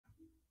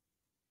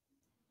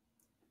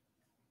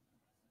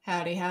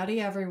Howdy, howdy,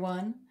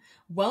 everyone.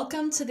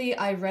 Welcome to the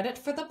I Read It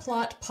for the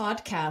Plot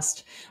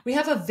podcast. We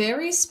have a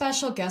very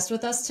special guest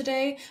with us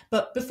today,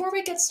 but before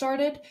we get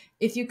started,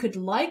 if you could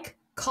like,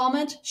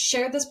 comment,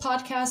 share this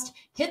podcast,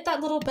 hit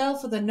that little bell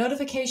for the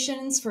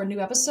notifications for new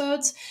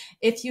episodes.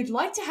 If you'd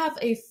like to have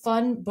a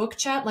fun book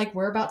chat like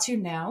we're about to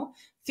now,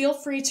 feel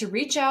free to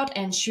reach out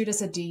and shoot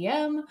us a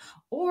DM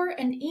or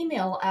an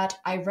email at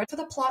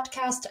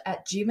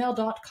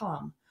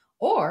ireadfortheplotcast@gmail.com,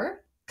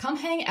 or come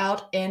hang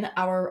out in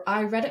our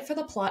I Read It for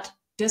the Plot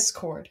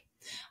Discord.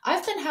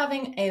 I've been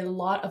having a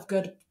lot of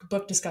good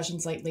book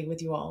discussions lately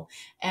with you all,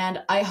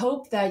 and I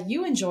hope that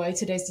you enjoy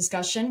today's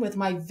discussion with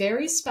my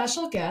very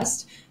special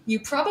guest.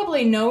 You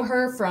probably know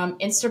her from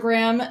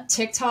Instagram,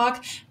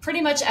 TikTok,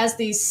 pretty much as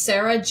the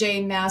Sarah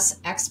J. Maas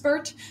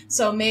expert.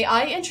 So may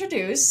I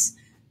introduce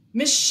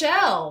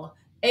Michelle,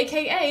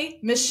 aka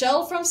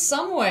Michelle from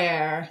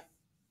Somewhere.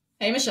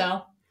 Hey,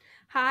 Michelle.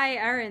 Hi,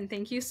 Erin.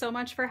 Thank you so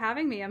much for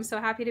having me. I'm so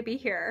happy to be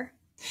here.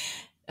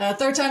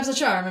 Third time's a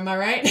charm, am I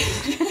right?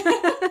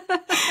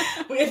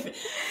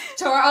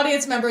 To our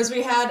audience members,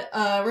 we're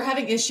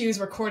having issues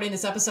recording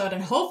this episode,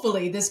 and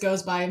hopefully this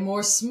goes by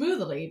more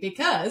smoothly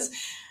because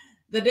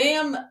I'm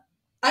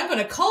going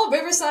to call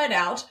Riverside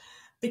out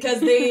because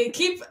they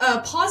keep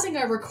pausing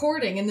our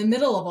recording in the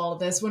middle of all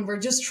of this when we're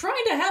just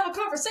trying to have a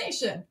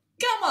conversation.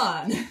 Come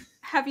on.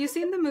 Have you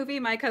seen the movie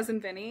My Cousin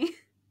Vinny?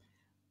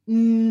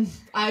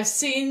 I've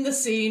seen the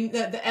scene,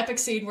 the epic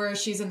scene where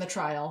she's in the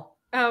trial.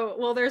 Oh,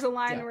 well, there's a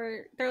line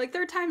where they're like,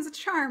 third time's a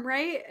charm,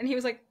 right? And he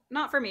was like,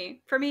 not for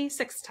me. For me,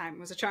 sixth time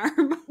was a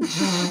charm.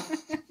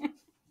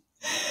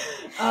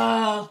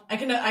 I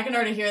can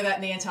already hear that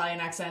in the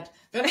Italian accent.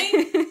 For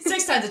me,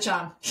 six times a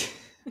charm.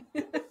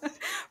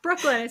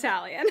 Brooklyn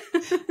Italian.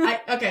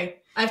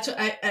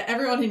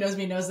 Everyone who knows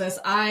me knows this.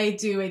 I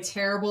do a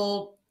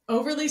terrible,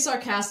 overly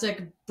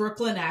sarcastic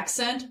Brooklyn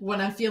accent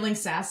when I'm feeling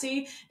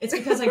sassy. It's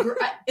because I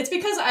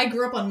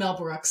grew up on Mel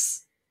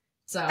Brooks.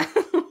 So,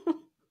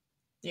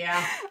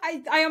 yeah.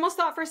 I almost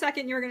thought for a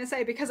second you were going to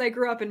say because I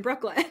grew up in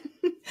Brooklyn.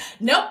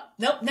 Nope.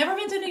 Never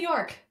been to New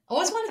York.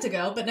 Always wanted to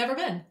go, but never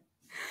been.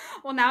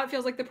 Well, now it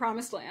feels like the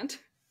promised land.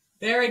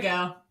 There we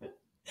go.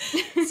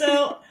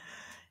 So,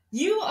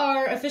 you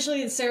are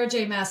officially the Sarah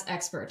J. Maas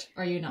expert,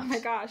 are you not? Oh my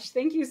gosh,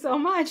 thank you so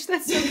much.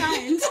 That's so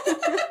kind.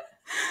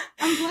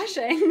 I'm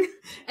blushing.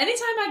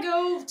 Anytime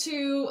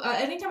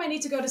I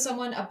need to go to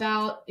someone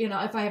about,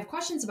 if I have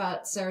questions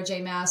about Sarah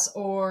J. Maas,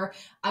 or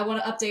I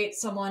want to update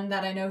someone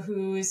that I know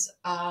who's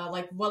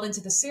well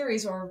into the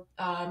series or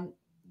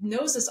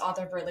knows this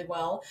author really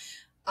well,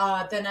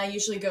 then I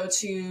usually go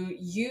to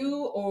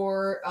you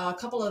or a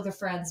couple other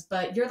friends.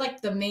 But you're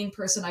like the main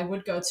person I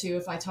would go to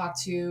if I talk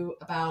to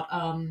about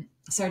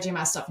Sarah J.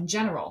 Maas stuff in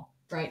general,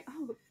 right?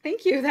 Oh,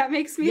 thank you. That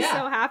makes me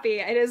so happy.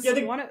 It is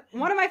one of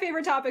my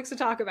favorite topics to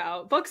talk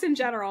about. Books in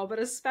general, but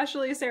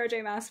especially Sarah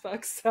J. Maas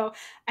books. So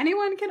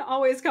anyone can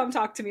always come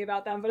talk to me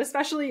about them, but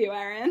especially you,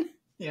 Erin.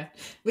 Yeah.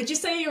 Would you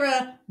say you're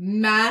a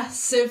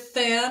massive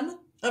fan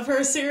of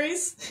her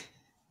series?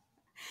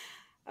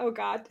 Oh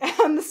God,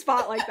 on the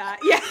spot like that.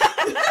 Yeah.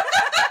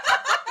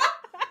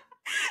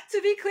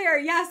 To be clear,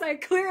 yes, I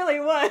clearly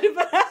would,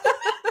 but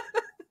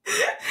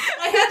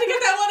I had to get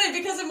that one in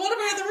because in one of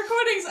our other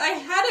recordings, I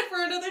had it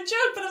for another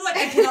joke, but I'm like,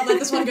 I cannot let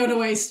this one go to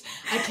waste.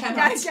 I cannot. You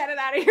gotta get it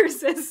out of your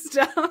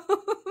system.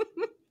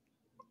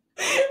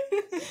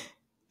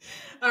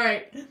 All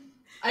right.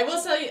 I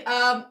will tell you,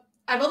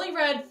 I've only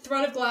read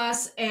Throne of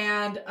Glass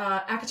and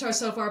ACOTAR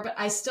so far, but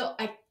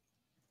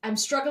I'm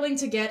struggling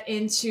to get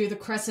into the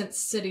Crescent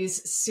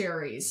Cities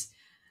series.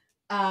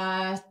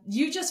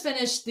 You just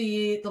finished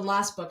the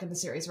last book in the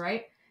series,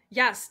 right?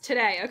 Yes,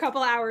 today, a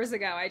couple hours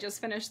ago, I just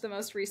finished the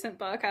most recent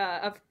book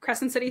of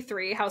Crescent City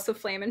 3, House of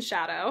Flame and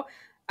Shadow.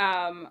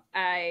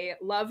 I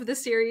love the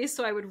series,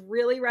 so I would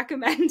really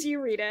recommend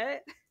you read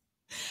it.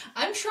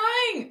 I'm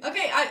trying.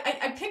 Okay,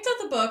 I picked up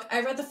the book, I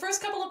read the first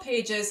couple of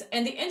pages,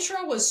 and the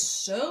intro was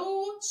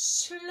so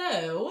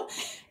slow.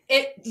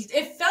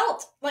 It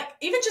felt like,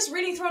 even just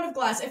reading Throne of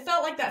Glass, it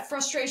felt like that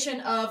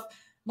frustration of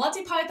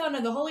Monty Python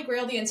and the Holy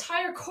Grail, the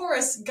entire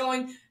chorus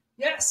going,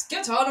 yes,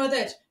 get on with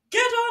it,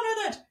 get on with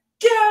it,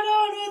 get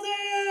on with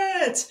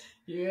it,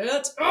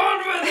 get on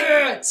with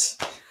it.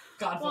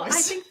 God well, voice.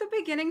 I think the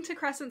beginning to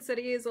Crescent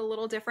City is a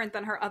little different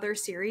than her other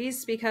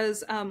series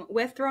because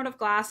with Throne of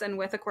Glass and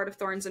with A Court of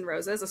Thorns and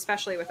Roses,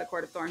 especially with A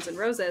Court of Thorns and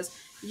Roses,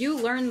 you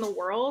learn the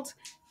world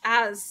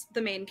as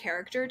the main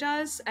character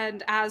does,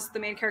 and as the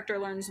main character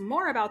learns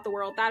more about the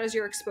world, that is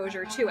your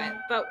exposure to it.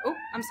 But, oh,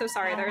 I'm so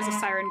sorry, there's a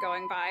siren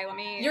going by.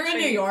 You're in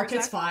New York,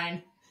 it's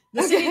fine.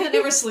 The city that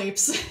never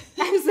sleeps.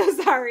 I'm so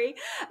sorry.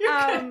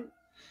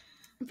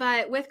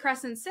 But with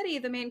Crescent City,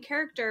 the main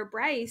character,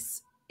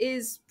 Bryce,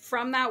 is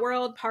from that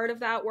world, part of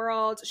that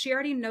world. She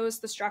already knows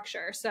the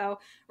structure. So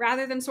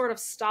rather than sort of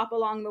stop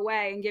along the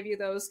way and give you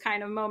those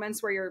kind of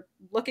moments where you're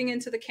looking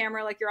into the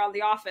camera like you're on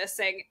The Office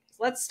saying,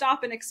 let's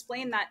stop and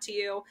explain that to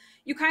you,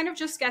 you kind of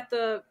just get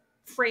the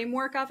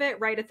framework of it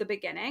right at the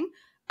beginning.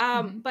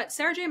 Mhm. But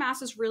Sarah J.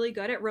 Maas is really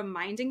good at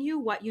reminding you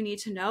what you need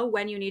to know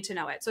when you need to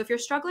know it. So if you're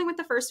struggling with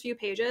the first few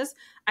pages,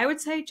 I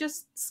would say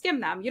just skim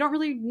them. You don't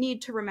really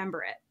need to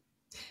remember it.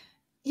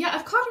 Yeah,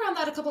 I've caught her on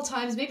that a couple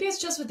times. Maybe it's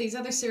just with these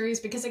other series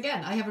because,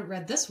 again, I haven't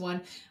read this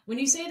one. When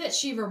you say that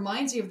she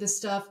reminds you of this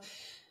stuff,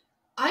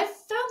 I've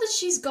found that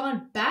she's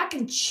gone back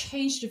and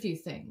changed a few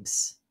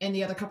things in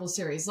the other couple of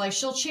series. Like,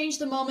 she'll change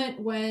the moment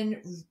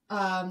when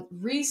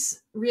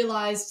Reese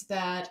realized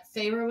that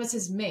Feyre was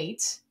his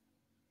mate,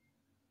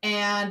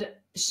 and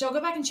she'll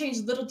go back and change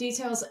little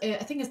details. I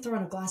think it's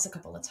Throne of Glass a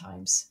couple of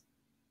times,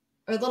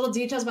 or little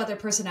details about their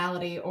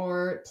personality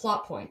or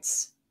plot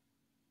points.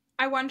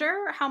 I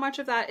wonder how much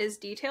of that is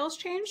details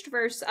changed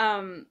versus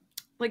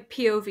like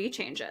POV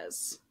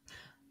changes.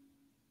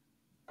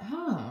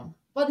 Oh.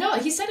 Well, no,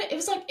 he said it. It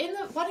was like in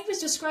the when he was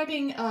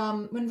describing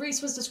when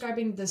Reese was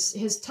describing this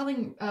his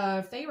telling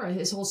Feyre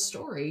his whole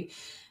story.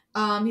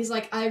 He's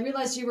like, I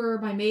realized you were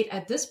my mate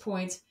at this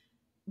point,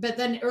 but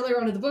then earlier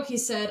on in the book he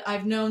said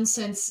I've known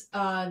since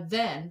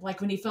then,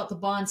 like when he felt the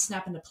bond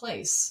snap into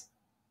place.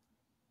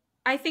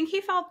 I think he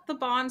felt the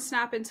bond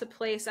snap into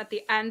place at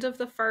the end of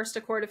the first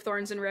A Court of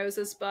Thorns and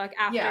Roses book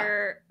Yeah.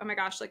 after, oh my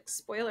gosh, like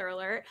spoiler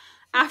alert,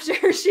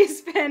 after she's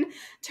been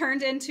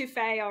turned into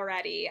Fae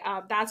already.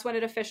 That's when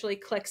it officially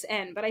clicks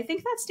in. But I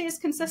think that stays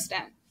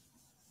consistent.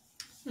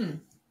 Hmm.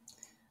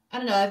 I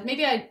don't know.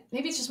 Maybe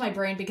it's just my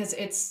brain because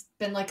it's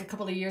been like a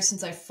couple of years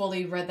since I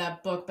fully read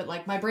that book. But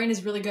like my brain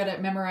is really good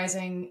at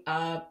memorizing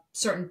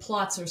certain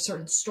plots or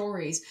certain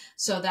stories,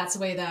 so that's the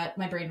way that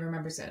my brain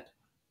remembers it.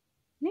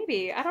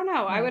 Maybe. I don't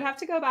know. I Yeah. would have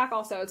to go back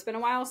also. It's been a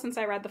while since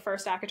I read the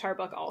first ACOTAR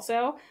book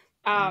also.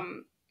 Yeah.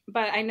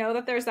 But I know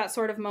that there's that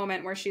sort of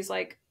moment where she's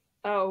like,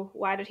 oh,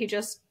 why did he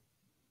just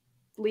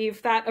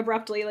leave that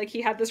abruptly? Like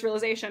he had this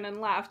realization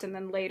and left. And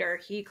then later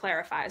he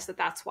clarifies that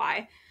that's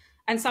why.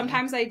 And Yeah.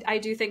 sometimes I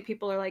do think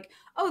people are like,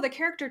 oh, the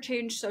character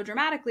changed so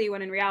dramatically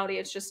when in reality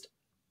it's just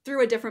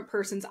through a different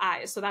person's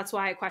eyes. So that's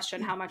why I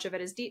question how much of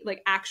it is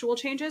like actual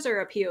changes or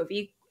a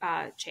POV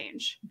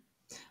change.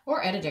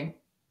 Or editing.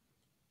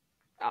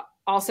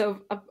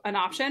 Also an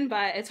option,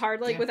 but it's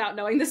hard like Yeah. without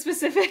knowing the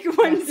specific Yeah.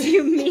 ones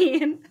you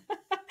mean.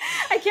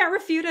 I can't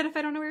refute it if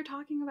I don't know what you're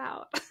talking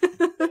about.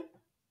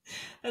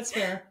 That's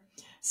fair.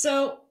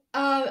 So,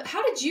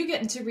 how did you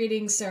get into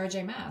reading Sarah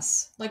J.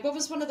 Maas? Like, what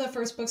was one of the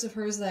first books of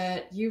hers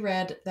that you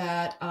read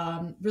that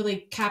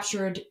really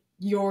captured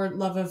your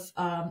love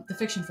of the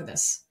fiction for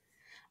this?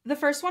 The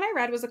first one I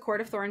read was A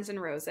Court of Thorns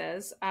and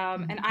Roses,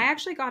 and Mhm. I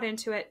actually got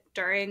into it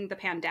during the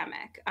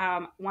pandemic.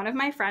 One of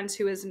my friends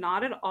who is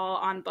not at all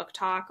on Book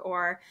Talk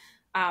or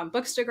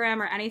Bookstagram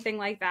or anything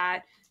like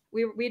that,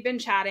 we'd been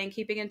chatting,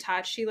 keeping in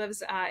touch. She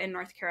lives in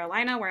North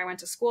Carolina, where I went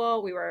to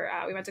school. We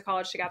went to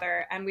college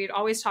together, and we'd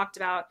always talked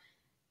about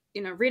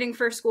reading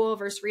for school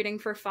versus reading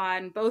for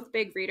fun, both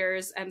big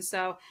readers. And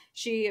so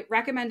she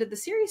recommended the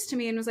series to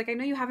me and was like, I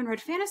know you haven't read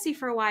fantasy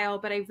for a while,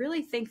 but I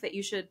really think that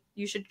you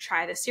should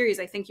try this series.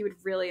 I think you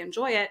would really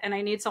enjoy it. And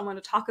I need someone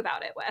to talk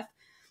about it with.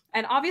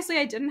 And obviously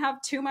I didn't have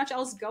too much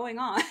else going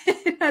on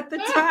at the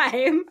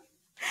time.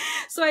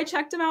 So I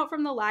checked them out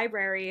from the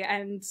library,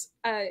 and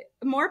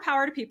more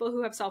power to people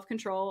who have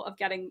self-control of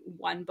getting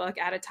one book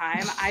at a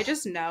time. I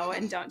just know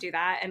and don't do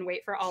that and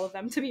wait for all of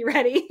them to be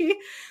ready.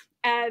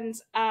 And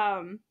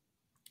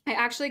I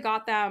actually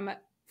got them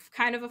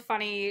kind of a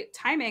funny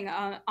timing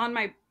on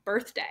my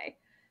birthday.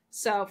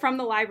 So from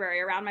the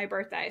library around my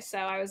birthday. So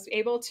I was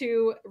able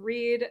to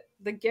read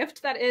the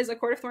gift that is A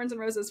Court of Thorns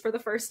and Roses for the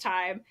first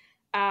time.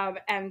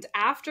 And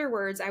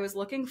afterwards, I was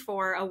looking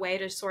for a way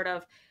to sort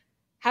of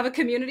have a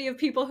community of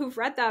people who've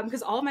read them,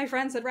 because all of my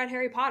friends had read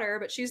Harry Potter,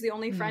 but she's the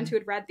only friend who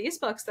had read these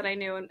books that I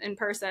knew in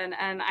person.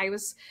 And I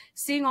was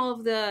seeing all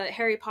of the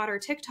Harry Potter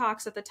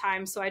TikToks at the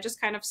time. So I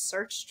just kind of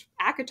searched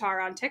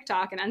ACOTAR on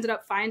TikTok and ended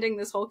up finding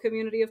this whole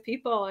community of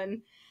people.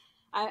 And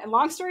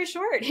long story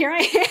short, here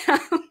I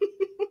am.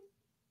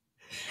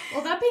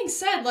 Well, that being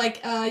said,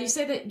 like you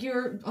say that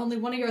you're only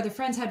one of your other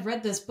friends had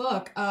read this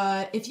book.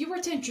 If you were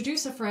to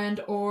introduce a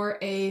friend or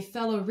a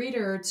fellow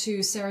reader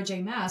to Sarah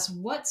J. Maas,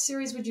 what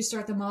series would you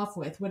start them off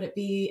with? Would it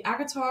be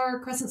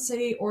ACOTAR, Crescent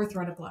City, or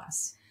Throne of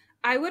Glass?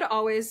 I would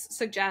always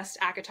suggest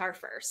ACOTAR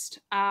first.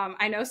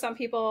 I know some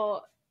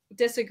people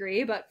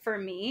disagree, but for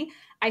me,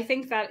 I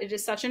think that it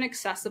is such an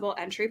accessible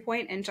entry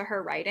point into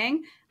her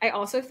writing. I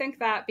also think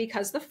that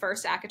because the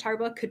first ACOTAR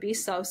book could be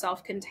so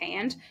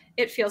self-contained,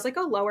 it feels like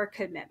a lower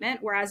commitment.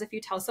 Whereas if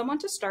you tell someone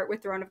to start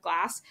with Throne of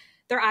Glass,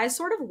 their eyes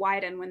sort of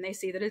widen when they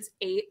see that it's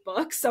 8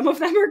 books. Some of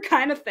them are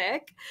kind of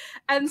thick.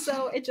 And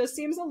so it just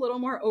seems a little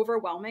more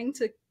overwhelming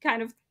to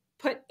kind of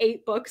put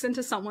 8 books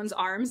into someone's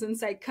arms and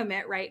say,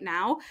 commit right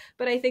now.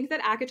 But I think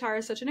that ACOTAR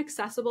is such an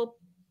accessible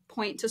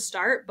point to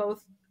start,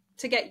 both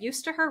to get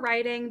used to her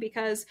writing,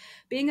 because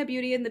being a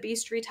Beauty and the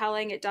Beast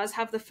retelling, it does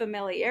have the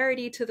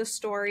familiarity to the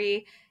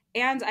story.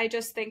 And I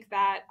just think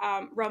that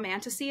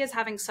romantasy is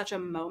having such a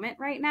moment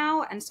right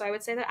now. And so I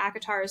would say that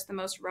ACOTAR is the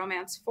most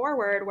romance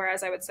forward,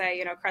 whereas I would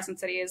say, Crescent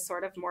City is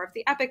sort of more of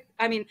the epic.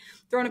 I mean,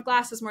 Throne of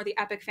Glass is more the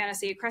epic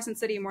fantasy, Crescent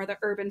City more the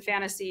urban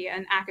fantasy,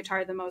 and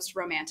ACOTAR the most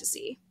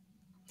romantasy.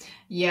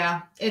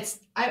 Yeah,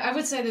 I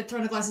would say that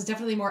Throne of Glass is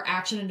definitely more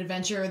action and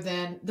adventure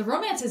than the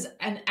romance is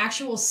an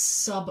actual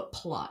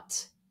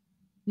subplot,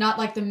 not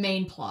like the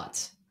main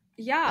plot.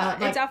 Yeah,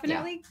 it Yeah.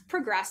 definitely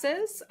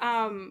progresses.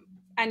 And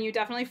you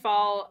definitely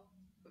fall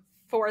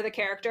for the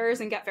characters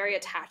and get very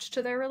attached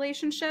to their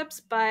relationships,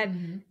 but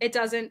Hmm. it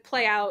doesn't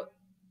play out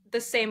the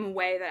same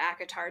way that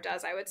ACOTAR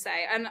does, I would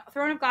say. And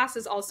Throne of Glass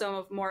is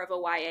also more of a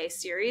YA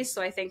series,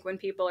 so I think when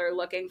people are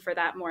looking for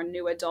that more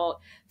new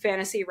adult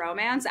fantasy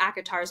romance,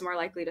 ACOTAR is more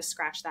likely to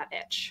scratch that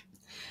itch.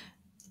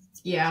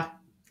 Yeah.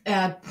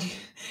 Uh,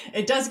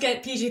 it does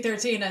get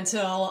PG-13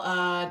 until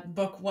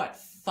book what,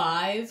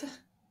 5?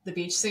 The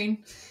beach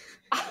scene.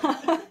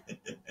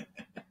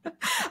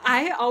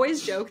 I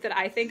always joke that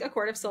I think A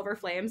Court of Silver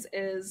Flames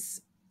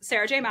is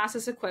Sarah J.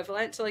 Maas's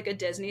equivalent to like a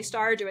Disney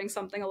star doing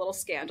something a little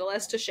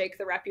scandalous to shake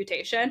the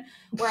reputation.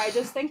 Where I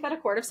just think that A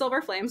Court of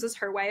Silver Flames is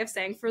her way of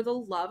saying, for the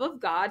love of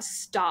God,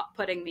 stop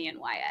putting me in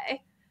YA.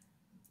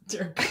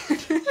 Dear God.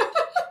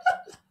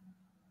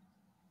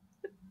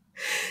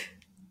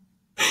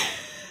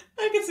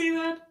 I can see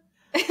that.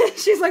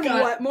 She's like,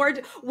 God.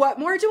 what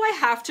more do I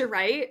have to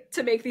write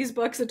to make these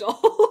books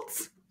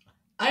adults?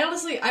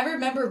 I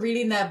remember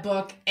reading that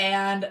book,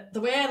 and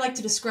the way I like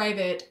to describe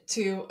it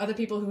to other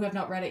people who have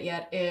not read it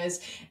yet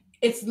is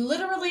it's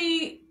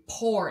literally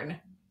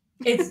porn.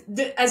 It's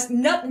as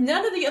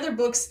none of the other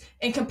books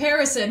in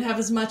comparison have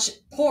as much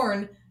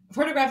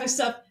pornographic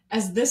stuff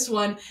as this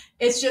one.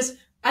 It's just,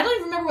 I don't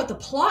even remember what the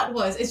plot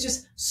was. It's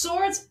just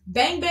swords,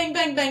 bang, bang,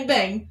 bang, bang,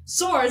 bang,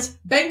 swords,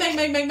 bang, bang,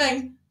 bang, bang,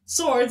 bang,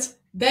 swords,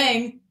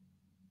 bang,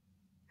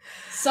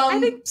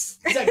 I think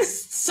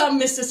some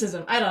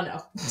mysticism. I don't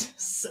know.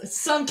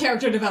 Some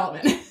character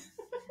development.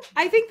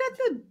 I think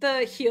that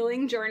the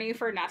healing journey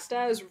for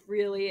Nesta is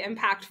really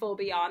impactful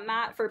beyond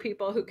that for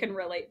people who can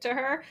relate to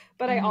her.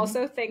 But I Mm-hmm.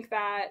 also think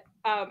that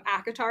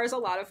ACOTAR is a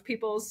lot of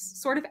people's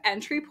sort of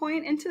entry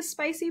point into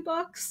spicy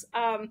books.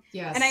 And I know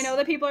Yes.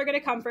 that people are going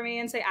to come for me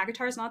and say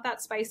ACOTAR is not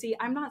that spicy.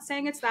 I'm not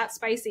saying it's that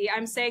spicy.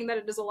 I'm saying that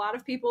it is a lot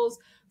of people's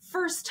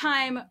first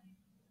time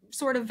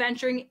sort of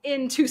venturing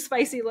into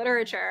spicy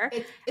literature.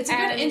 It's a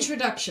good And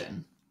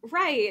introduction.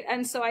 right.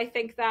 And so I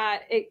think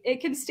that it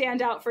can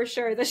stand out for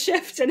sure, the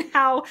shift and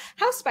how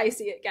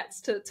spicy it gets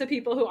to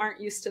people who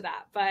aren't used to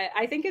that. But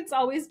I think it's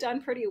always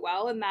done pretty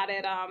well in that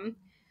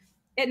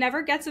it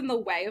never gets in the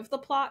way of the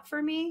plot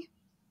for me.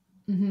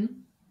 Mm-hmm.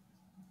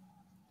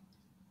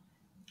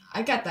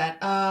 I get that.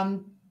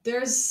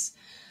 There's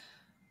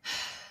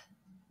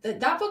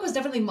that book was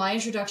definitely my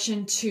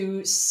introduction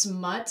to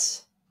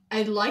smut.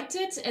 I liked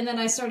it, and then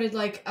I started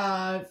like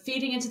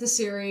feeding into the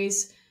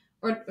series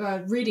or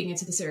reading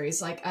into the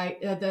series. Like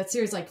the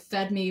series like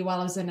fed me while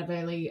I was in a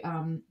really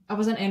I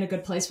wasn't in a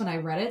good place when I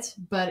read it,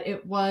 but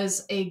it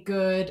was a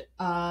good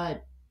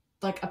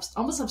like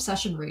almost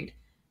obsession read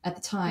at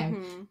the time.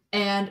 Mm-hmm.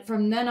 And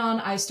from then on,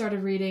 I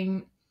started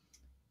reading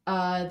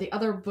the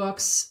other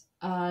books,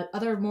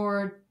 other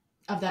more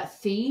of that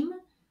theme.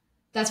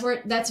 That's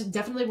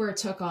definitely where it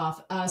took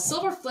off.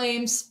 Silver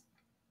Flames,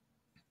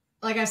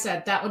 like I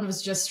said, that one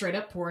was just straight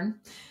up porn.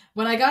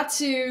 When I got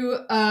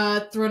to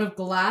Throne of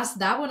Glass,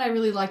 that one I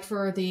really liked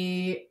for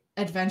the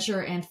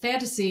adventure and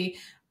fantasy,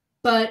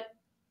 but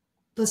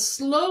the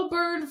slow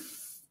burn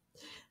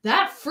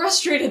that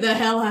frustrated the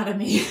hell out of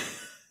me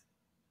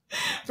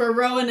for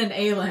Rowan and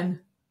Aelin,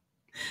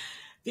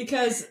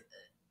 because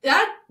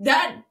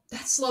that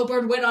slow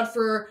burn went on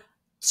for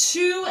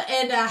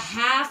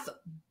 2.5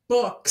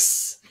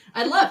 books.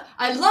 I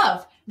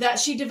love that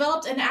she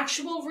developed an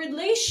actual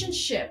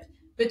relationship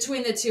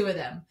between the two of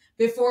them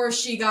before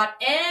she got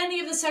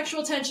any of the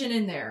sexual tension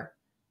in there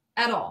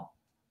at all.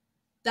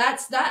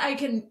 That I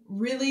can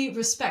really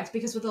respect,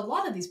 because with a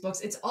lot of these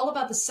books, it's all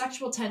about the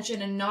sexual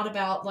tension and not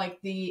about like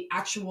the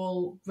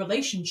actual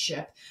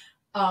relationship,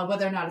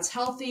 whether or not it's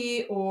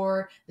healthy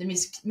or the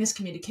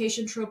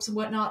miscommunication tropes and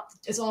whatnot.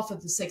 It's all for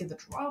the sake of the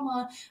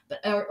drama, but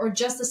or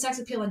just the sex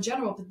appeal in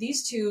general. But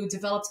these two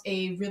developed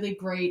a really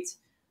great,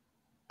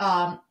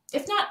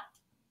 if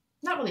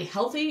not really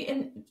healthy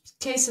in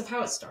case of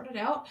how it started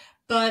out,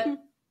 but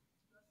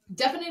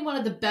definitely one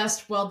of the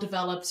best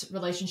well-developed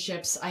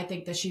relationships I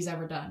think that she's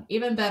ever done.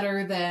 Even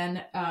better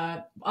than,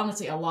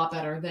 honestly, a lot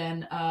better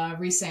than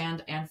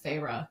Rhysand and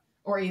Feyre,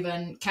 or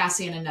even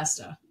Cassian and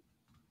Nesta.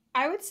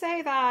 I would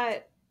say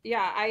that,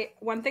 yeah,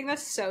 one thing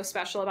that's so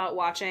special about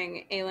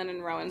watching Aelin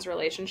and Rowan's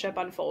relationship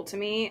unfold to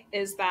me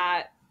is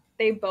that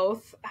they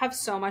both have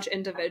so much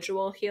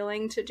individual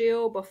healing to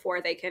do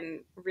before they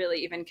can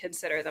really even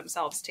consider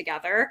themselves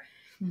together.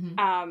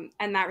 Mm-hmm.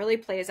 And that really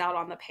plays out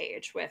on the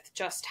page with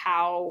just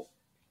how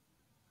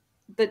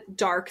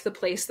the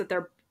place that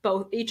they're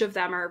both, each of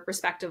them are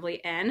respectively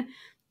in,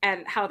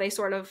 and how they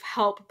sort of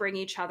help bring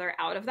each other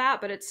out of that.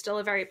 But it's still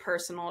a very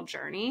personal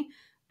journey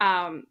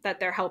that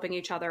they're helping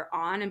each other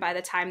on. And by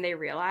the time they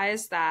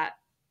realize that,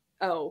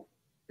 oh,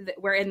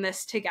 we're in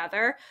this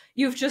together,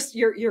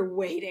 you're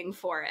waiting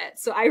for it.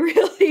 So I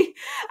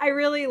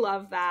really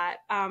love that.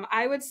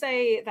 I would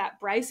say that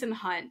Bryce and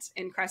Hunt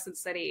in Crescent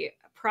City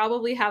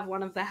probably have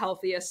one of the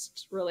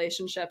healthiest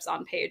relationships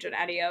on page in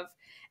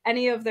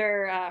any of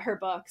their her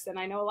books, and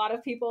I know a lot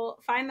of people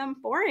find them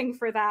boring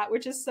for that,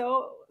 which is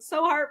so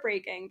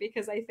heartbreaking,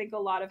 because I think a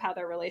lot of how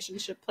their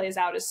relationship plays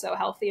out is so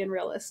healthy and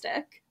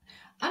realistic.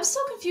 I'm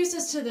still confused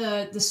as to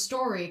the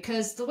story,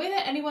 because the way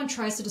that anyone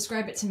tries to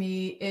describe it to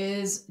me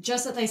is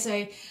just that they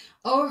say,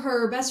 oh,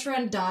 her best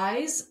friend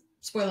dies,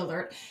 spoiler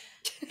alert,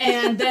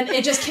 and then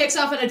it just kicks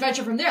off an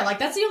adventure from there. Like,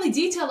 that's the only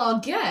detail I'll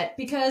get,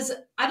 because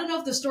I don't know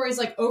if the story is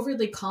like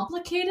overly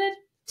complicated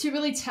to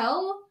really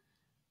tell,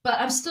 but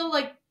I'm still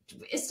like,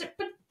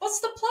 but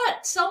what's the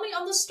plot? Tell me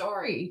on the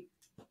story.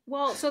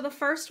 Well, so the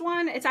first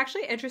one, it's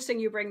actually interesting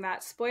you bring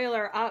that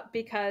spoiler up,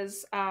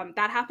 because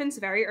that happens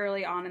very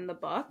early on in the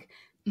book.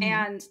 Mm-hmm.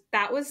 And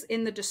that was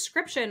in the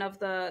description of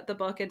the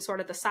book and sort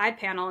of the side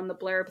panel and the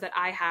blurb that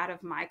I had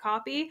of my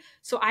copy.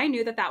 So I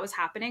knew that that was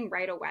happening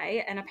right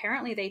away. And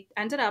apparently they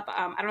ended up,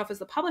 I don't know if it was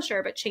the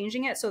publisher, but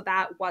changing it so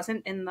that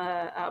wasn't in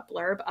the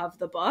blurb of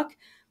the book.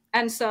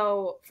 And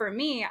so for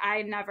me,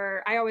 I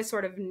always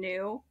sort of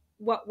knew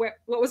what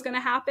was going to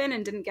happen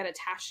and didn't get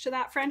attached to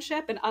that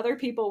friendship. And other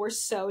people were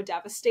so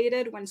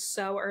devastated when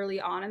so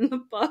early on in the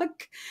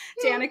book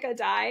Danica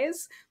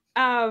dies,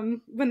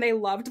 when they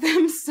loved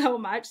them so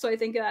much. So I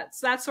think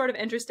that's sort of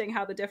interesting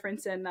how the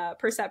difference in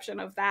perception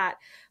of that.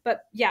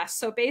 But yes,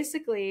 so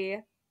basically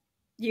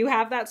you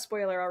have that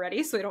spoiler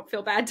already, so I don't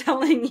feel bad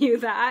telling you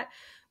that.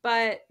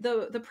 But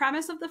the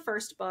premise of the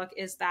first book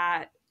is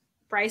that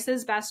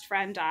Bryce's best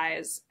friend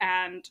dies,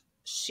 and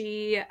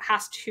she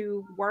has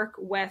to work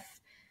with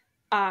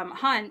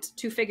Hunt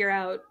to figure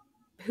out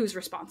who's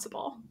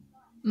responsible.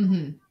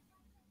 Mm-hmm.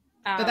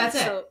 But that's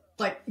it.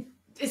 Like,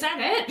 is that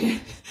it?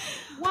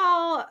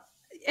 Well,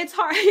 it's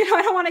hard.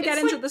 I don't want to get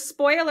into the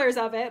spoilers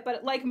of it,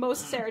 but like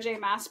most Sarah J.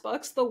 Maas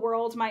books, the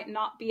world might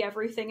not be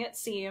everything it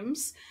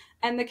seems,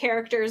 and the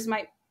characters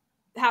might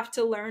have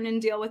to learn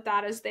and deal with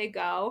that as they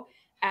go.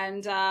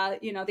 And,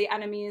 the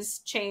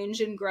enemies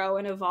change and grow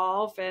and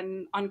evolve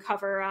and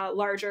uncover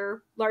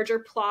larger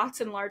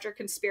plots and larger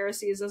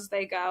conspiracies as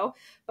they go.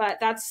 But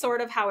that's sort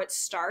of how it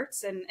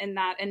starts. And in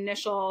that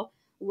initial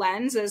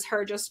lens is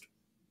her just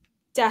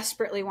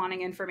desperately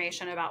wanting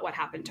information about what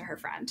happened to her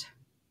friend.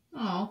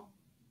 Oh.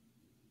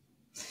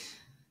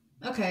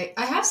 Okay.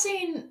 I have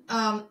seen,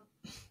 I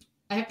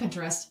have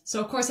Pinterest. So,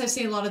 of course, I've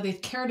seen a lot of the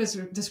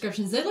character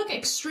descriptions. They look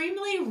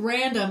extremely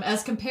random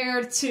as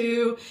compared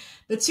to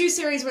the two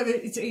series where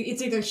it's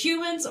either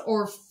humans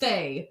or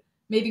fae.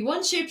 Maybe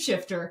one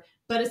shapeshifter,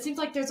 but it seems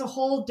like there's a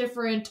whole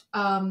different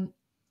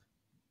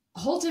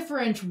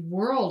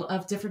world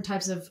of different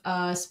types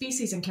of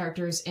species and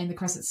characters in the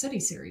Crescent City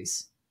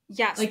series.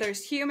 Yes, like,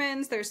 there's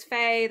humans, there's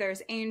fae,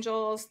 there's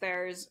angels,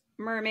 there's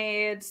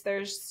mermaids,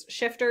 there's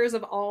shifters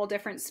of all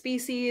different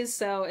species.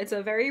 So it's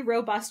a very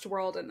robust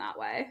world in that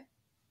way.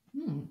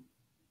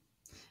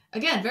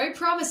 Again, very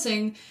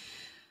promising.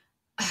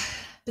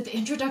 But the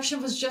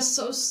introduction was just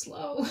so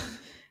slow.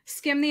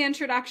 Skim the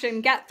introduction,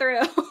 get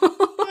through.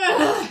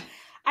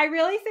 I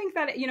really think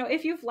that,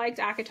 if you've liked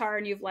ACOTAR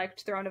and you've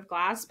liked Throne of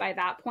Glass, by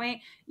that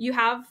point, you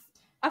have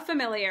a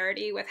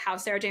familiarity with how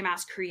Sarah J.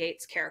 Maas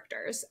creates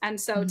characters. And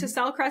so to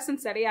sell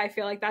Crescent City, I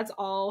feel like that's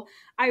all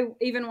I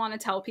even want to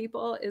tell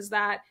people, is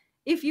that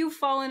if you've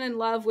fallen in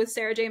love with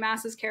Sarah J.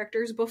 Maas's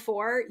characters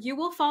before, you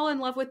will fall in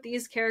love with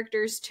these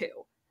characters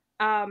too.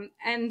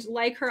 And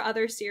like her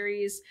other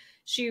series,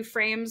 she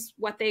frames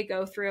what they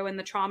go through and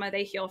the trauma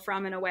they heal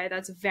from in a way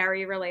that's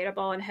very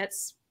relatable and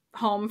hits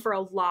home for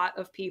a lot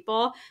of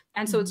people.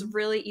 And so it's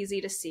really easy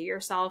to see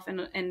yourself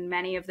in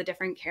many of the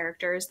different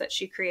characters that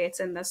she creates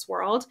in this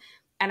world.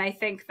 And I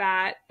think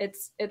that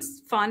it's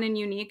fun and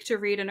unique to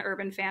read an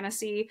urban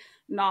fantasy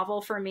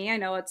novel for me. I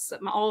know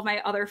all of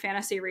my other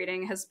fantasy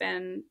reading has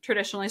been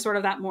traditionally sort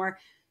of that more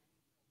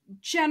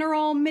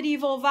general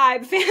medieval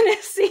vibe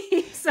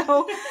fantasy.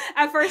 So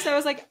at first I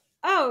was like,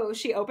 oh,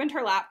 she opened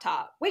her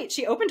laptop. Wait,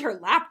 she opened her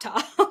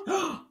laptop.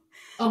 Oh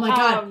my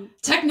God.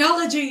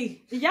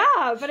 Technology.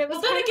 Yeah, but it was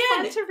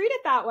fun to read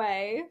it that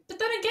way. But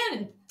then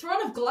again,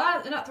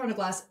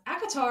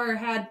 ACOTAR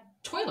had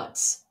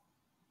toilets.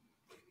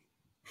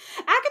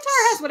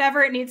 ACOTAR has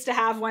whatever it needs to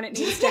have when it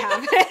needs to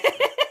have it.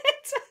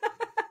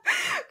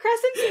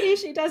 Crescent City,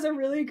 she does a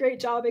really great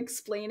job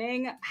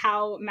explaining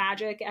how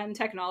magic and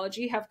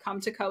technology have come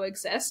to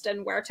coexist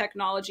and where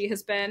technology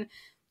has been,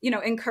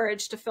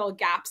 encouraged to fill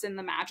gaps in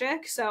the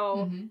magic.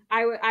 So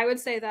I would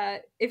say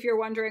that if you're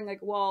wondering, like,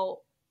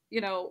 well,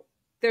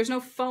 there's no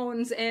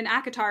phones in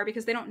ACOTAR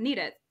because they don't need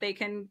it. They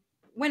can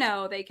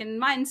winnow, they can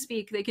mind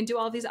speak, they can do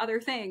all these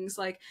other things.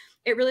 Like,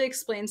 it really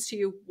explains to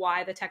you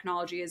why the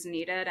technology is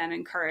needed and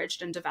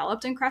encouraged and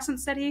developed in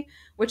Crescent City,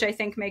 which I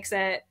think makes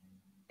it,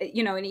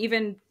 an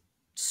even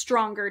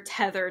stronger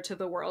tether to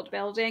the world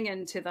building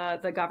and to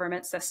the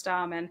government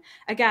system. And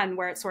again,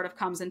 where it sort of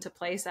comes into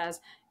place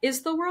as,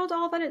 is the world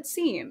all that it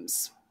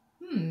seems?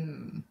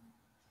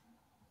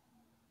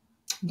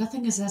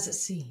 Nothing is as it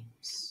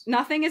seems.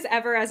 Nothing is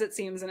ever as it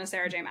seems in a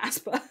Sarah J. Maas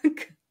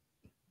book.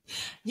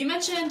 You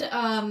mentioned,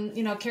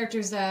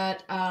 characters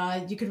that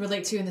you could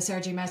relate to in the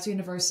Sarah J. Maas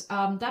universe.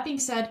 That being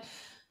said,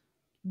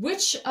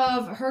 Which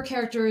of her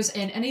characters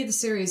in any of the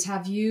series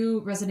have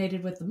you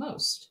resonated with the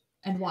most,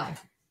 and why?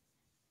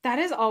 That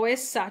is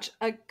always such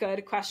a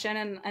good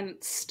question, and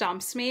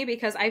stumps me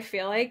because I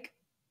feel like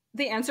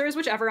the answer is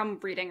whichever I'm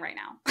reading right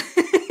now.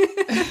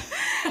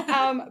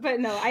 But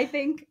no, I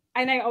think,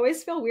 and I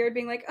always feel weird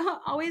being like, oh,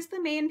 always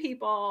the main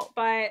people.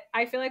 But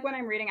I feel like when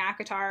I'm reading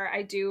ACOTAR,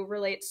 I do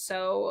relate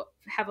so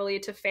heavily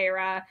to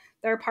Feyre.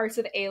 There are parts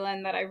of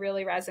Aelin that I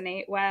really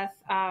resonate with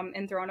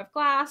in Throne of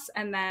Glass.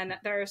 And then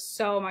there's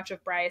so much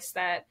of Bryce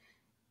that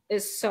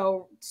is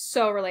so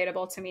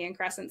relatable to me in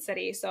Crescent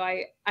City. So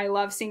I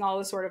love seeing all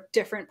the sort of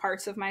different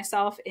parts of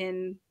myself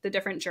in the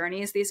different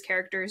journeys these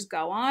characters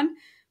go on,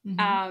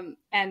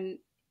 and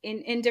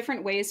in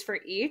different ways for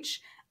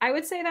each. I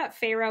would say that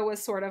Feyre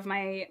was sort of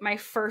my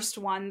first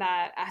one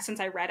that, since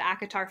I read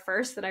ACOTAR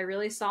first, that I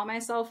really saw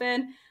myself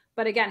in.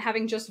 But again,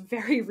 having just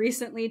very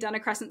recently done a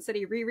Crescent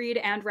City reread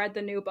and read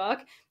the new book,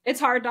 it's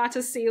hard not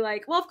to see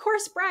like, well, of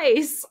course,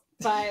 Bryce.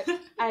 But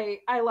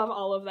I love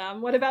all of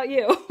them. What about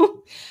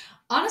you?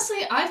 Honestly,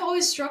 I've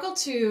always struggled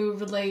to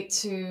relate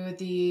to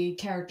the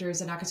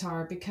characters in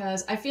ACOTAR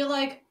because I feel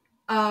like,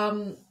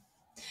 I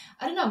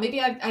don't know,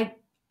 maybe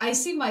I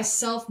see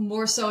myself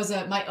more so as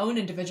my own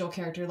individual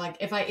character. Like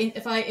if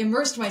I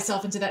immersed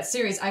myself into that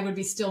series, I would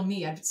be still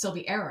me. I'd still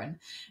be Aaron.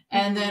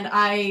 And then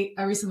I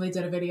recently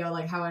did a video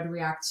like how I'd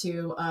react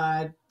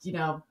to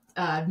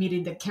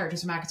meeting the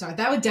characters from ACOTAR.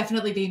 That would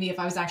definitely be me if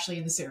I was actually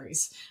in the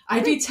series.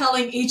 I'd be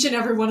telling each and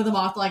every one of them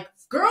off like,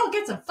 girl,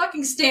 get some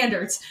fucking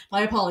standards.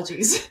 My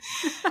apologies.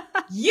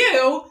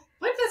 You,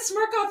 wipe that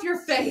smirk off your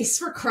face,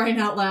 for crying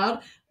out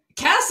loud.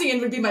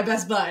 Cassian would be my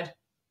best bud.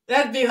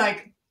 That'd be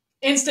like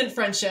instant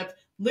friendship.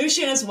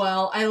 Lucian as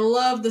well. I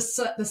love the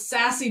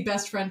sassy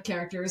best friend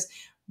characters.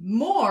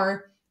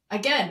 More,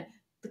 again,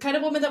 the kind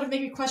of woman that would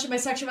make me question my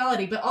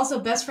sexuality, but also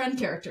best friend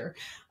character.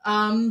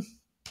 If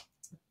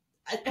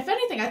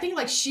anything, I think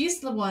like she's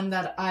the one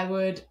that I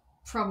would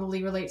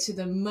probably relate to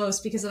the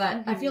most because of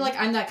that. I feel like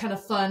I'm that kind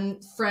of fun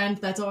friend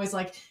that's always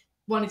like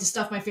wanting to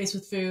stuff my face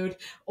with food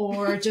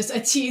or just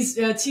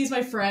tease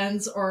my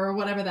friends or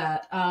whatever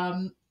that.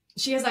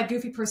 She has that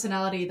goofy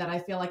personality that I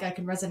feel like I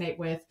can resonate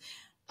with.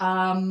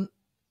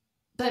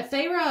 But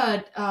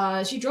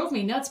Feyre, she drove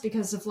me nuts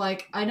because of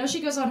like, I know she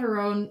goes on her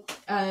own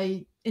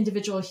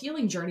individual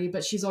healing journey,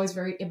 but she's always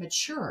very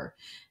immature.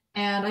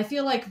 And I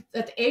feel like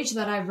at the age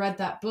that I read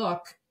that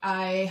book,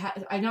 I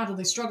not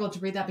only struggled to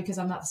read that because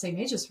I'm not the same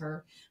age as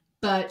her,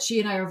 but she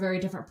and I are very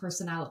different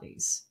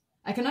personalities.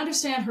 I can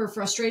understand her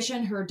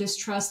frustration, her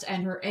distrust,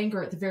 and her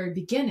anger at the very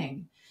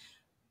beginning.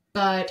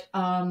 But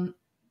I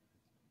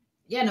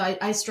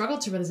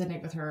struggled to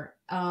resonate with her.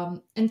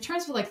 In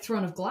terms of like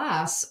Throne of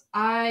Glass,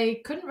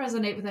 I couldn't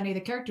resonate with any of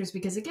the characters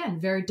because, again,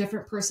 very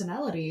different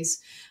personalities.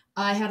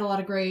 I had a lot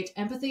of great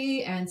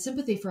empathy and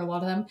sympathy for a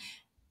lot of them.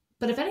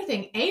 But if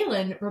anything,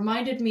 Aelin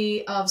reminded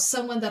me of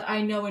someone that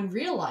I know in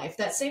real life.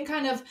 That same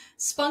kind of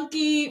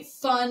spunky,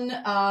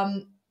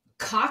 fun,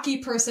 cocky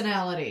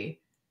personality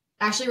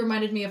actually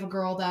reminded me of a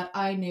girl that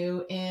I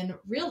knew in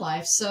real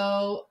life.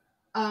 So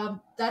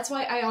that's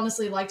why I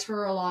honestly liked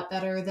her a lot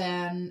better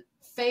than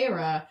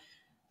Feyre.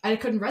 I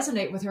couldn't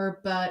resonate with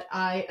her, but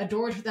I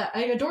adored that.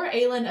 I adore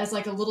Aelin as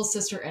like a little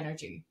sister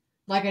energy,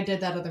 like I did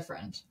that other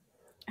friend.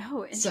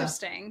 Oh,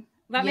 interesting.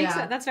 That makes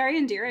it, that's very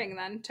endearing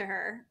then to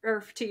her,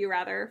 or to you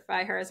rather,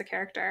 by her as a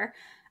character.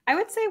 I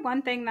would say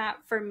one thing that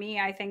for me,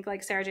 I think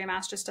like Sarah J.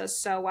 Maas just does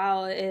so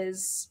well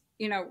is,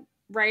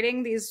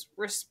 writing these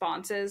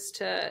responses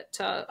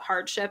to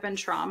hardship and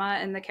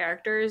trauma in the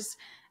characters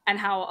and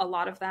how a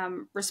lot of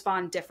them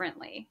respond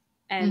differently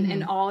and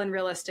in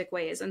realistic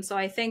ways. And so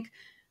I think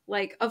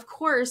like, of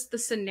course, the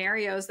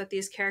scenarios that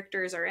these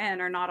characters are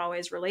in are not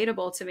always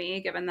relatable to me,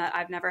 given that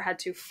I've never had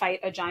to fight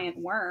a giant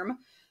worm.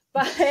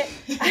 But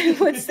I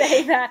would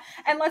say that,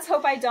 and let's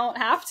hope I don't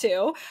have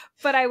to,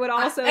 but I would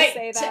also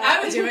say that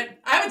I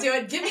would do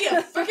it. Give me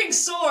a freaking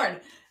sword.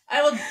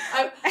 I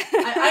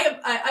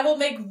will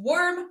make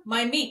worm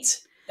my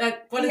meat.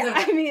 What is it?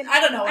 I mean,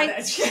 I don't know what it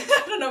is.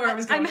 I don't know where I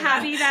was going. I'm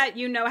happy that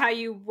you know how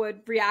you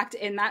would react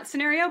in that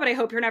scenario, but I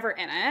hope you're never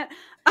in it.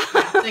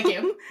 Thank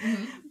you.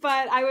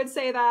 But I would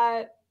say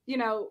that,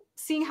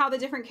 seeing how the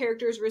different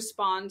characters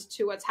respond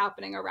to what's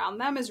happening around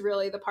them is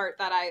really the part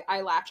that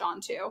I latch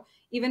onto,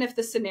 even if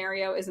the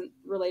scenario isn't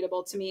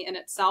relatable to me in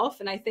itself.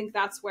 And I think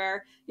that's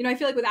where, I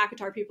feel like with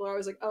ACOTAR, people are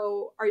always like,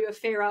 oh, are you a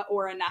Feyre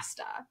or a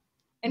Nesta?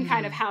 And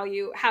kind of how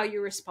you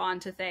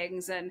respond to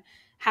things and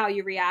how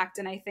you react.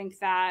 And I think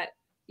that,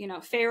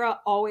 Feyre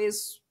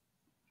always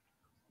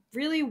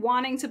really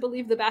wanting to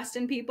believe the best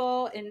in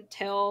people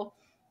until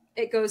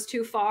it goes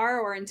too far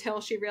or until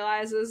she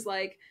realizes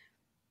like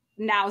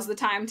now's the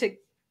time to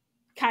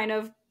kind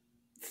of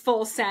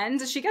full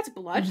send. She gets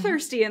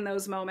bloodthirsty in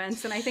those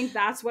moments. And I think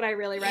that's what I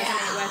really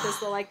resonate with is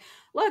the like,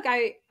 look,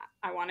 I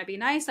want to be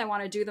nice. I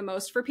want to do the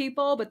most for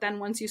people. But then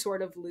once you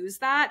sort of lose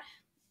that,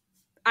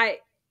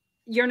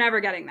 you're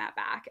never getting that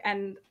back.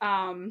 And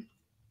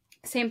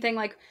Same thing,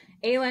 like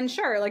Aelin,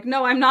 sure, like,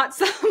 no, I'm not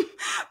some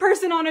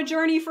person on a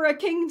journey for a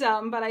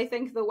kingdom, but I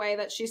think the way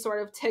that she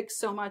sort of takes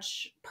so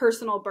much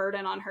personal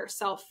burden on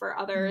herself for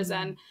others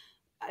and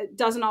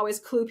doesn't always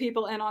clue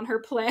people in on her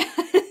plans.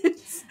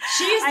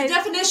 She is the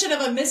definition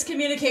of a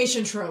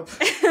miscommunication trope.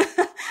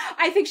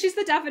 I think she's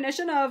the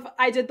definition of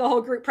I did the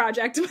whole group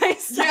project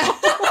myself. Yeah.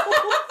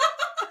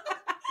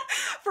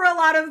 For a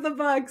lot of the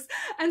books.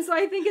 And so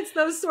I think it's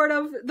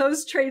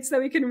those traits that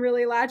we can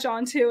really latch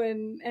onto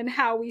and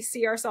how we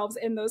see ourselves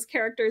in those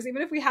characters,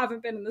 even if we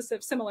haven't been in the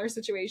similar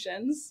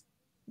situations.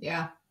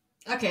 Yeah.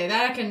 Okay,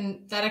 that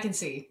I can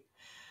see.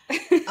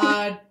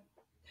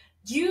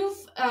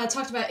 You've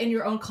talked about in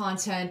your own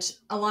content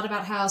a lot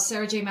about how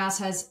Sarah J. Maas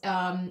has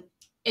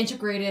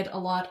integrated a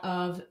lot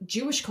of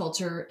Jewish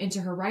culture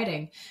into her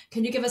writing.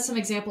 Can you give us some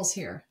examples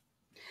here?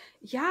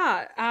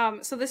 Yeah.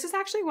 So this is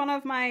actually one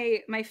of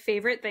my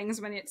favorite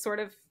things when it sort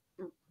of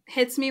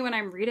hits me when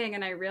I'm reading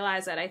and I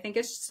realize it. I think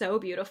it's so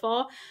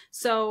beautiful.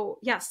 So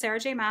yeah, Sarah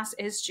J. Maas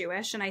is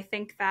Jewish. And I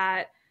think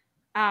that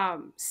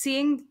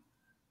seeing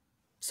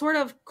sort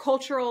of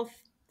cultural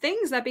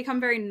things that become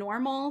very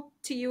normal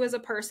to you as a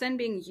person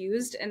being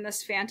used in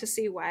this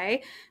fantasy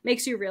way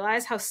makes you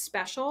realize how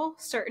special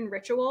certain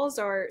rituals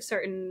or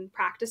certain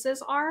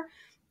practices are.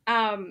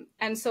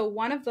 And so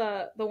one of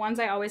the ones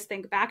I always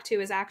think back to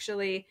is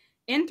actually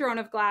in Throne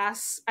of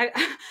Glass. I'm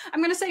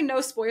going to say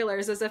no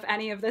spoilers, as if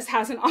any of this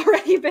hasn't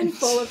already been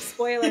full of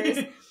spoilers,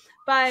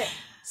 but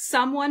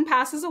someone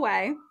passes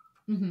away,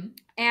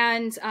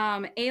 and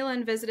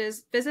Aelin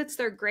visits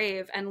their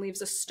grave and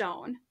leaves a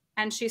stone.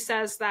 And she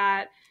says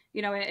that,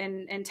 you know,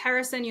 in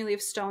Terrasen, you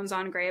leave stones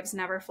on graves,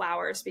 never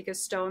flowers,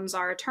 because stones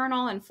are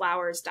eternal and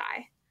flowers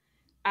die.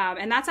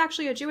 And that's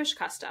actually a Jewish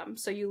custom.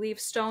 So you leave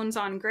stones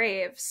on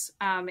graves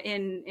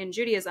in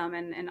Judaism,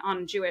 and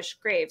on Jewish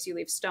graves, you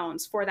leave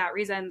stones. For that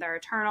reason, they're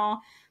eternal.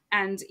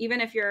 And even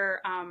if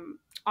you're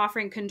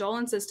offering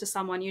condolences to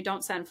someone, you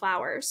don't send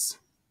flowers.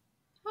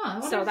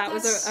 So that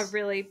was a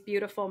really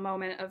beautiful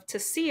moment to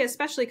see,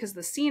 especially because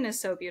the scene is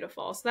so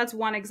beautiful. So that's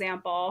one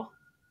example.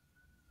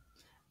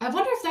 I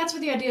wonder if that's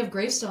where the idea of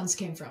gravestones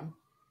came from.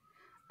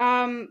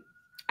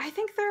 I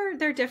think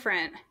they're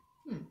different.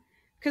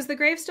 Because the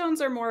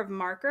gravestones are more of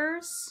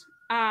markers.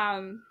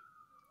 But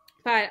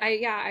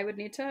I would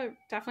need to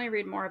definitely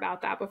read more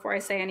about that before I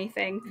say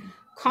anything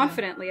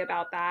confidently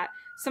about that.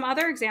 Some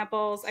other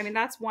examples, I mean,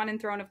 that's one in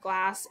Throne of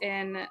Glass.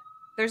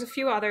 There's a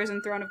few others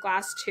in Throne of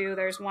Glass too.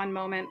 There's one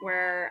moment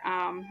where,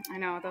 I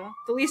know,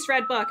 the least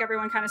read book,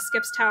 everyone kind of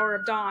skips Tower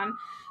of Dawn.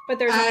 But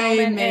there's a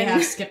moment I may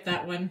have skipped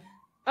that one.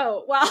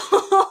 Oh,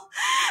 well,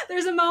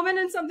 there's a moment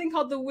in something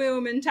called the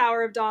womb in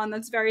Tower of Dawn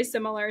that's very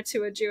similar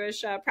to a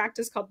Jewish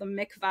practice called the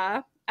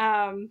mikvah,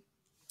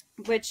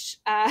 which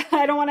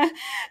I don't want to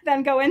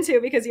then go into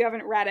because you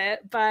haven't read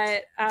it,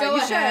 but go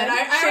ahead.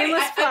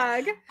 Shameless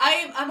plug.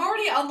 I'm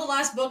already on the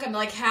last book. I'm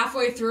like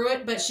halfway through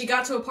it, but she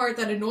got to a part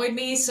that annoyed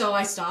me, so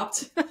I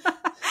stopped.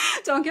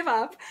 Don't give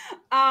up.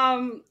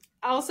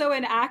 Also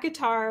in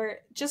ACOTAR,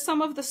 just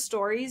some of the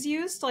stories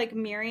used, like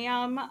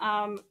Miriam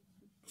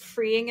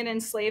freeing an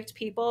enslaved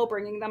people,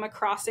 bringing them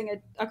across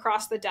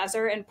the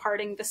desert and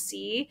parting the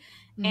sea.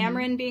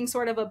 Amryn being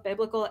sort of a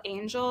biblical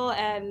angel,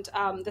 and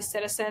the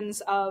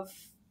citizens of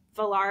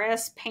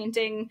Valaris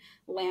painting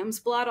lamb's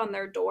blood on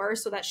their door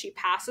so that she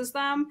passes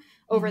them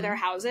over their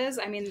houses.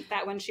 I mean,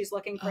 that when she's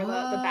looking for the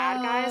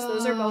bad guys,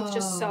 those are both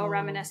just so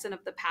reminiscent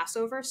of the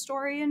Passover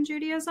story in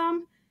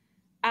Judaism.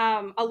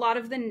 A lot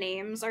of the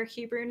names are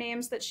Hebrew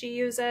names that she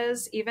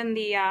uses. Even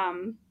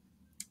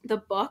the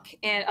book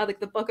and like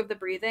the Book of the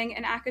Breathing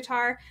in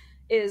ACOTAR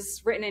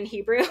is written in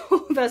Hebrew.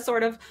 The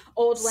sort of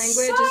old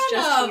language is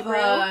just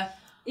Hebrew.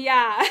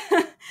 Yeah.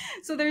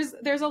 So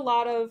there's a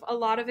lot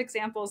of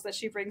examples that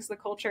she brings the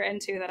culture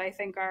into that I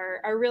think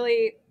are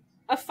really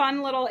a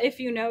fun little, if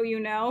you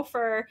know,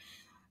 for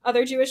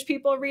other Jewish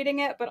people reading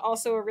it, but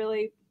also a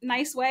really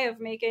nice way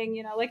of making,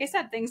 you know, like I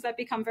said, things that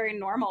become very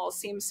normal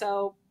seem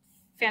so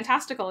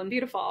fantastical and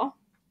beautiful.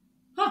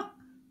 Huh.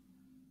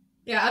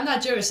 Yeah, I'm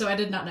not Jewish, so I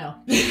did not know.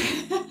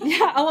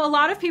 Yeah, a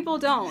lot of people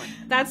don't.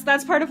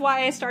 That's part of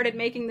why I started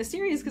making the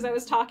series, because I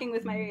was talking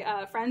with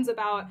my friends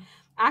about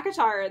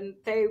ACOTAR, and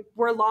they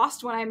were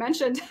lost when I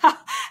mentioned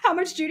how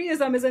much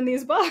Judaism is in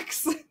these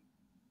books.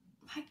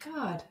 My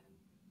God.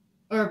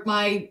 Or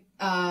my,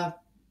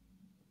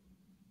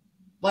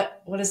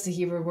 what is the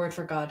Hebrew word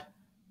for God?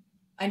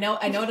 I know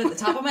it at the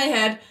top of my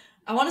head.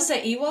 I want to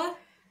say Iwa.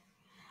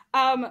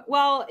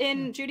 Well,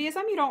 in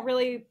Judaism, you don't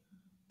really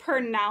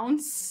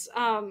pronounce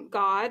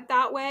God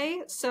that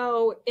way.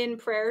 So in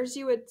prayers,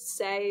 you would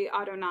say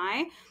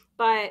Adonai,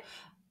 but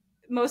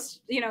most,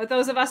 you know,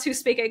 those of us who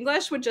speak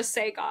English would just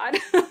say God.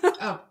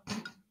 Oh.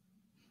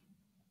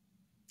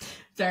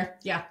 Fair,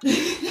 yeah.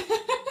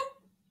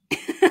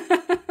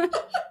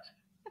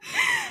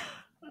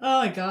 Oh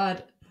my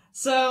God.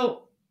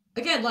 So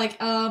again,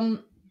 like,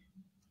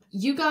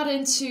 you got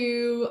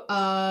into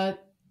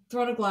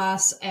Throne of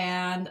Glass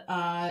and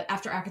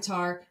after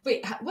ACOTAR.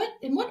 Wait,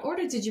 in what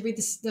order did you read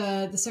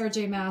the Sarah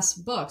J. Maas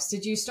books?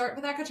 Did you start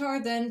with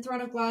ACOTAR, then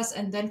Throne of Glass,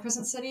 and then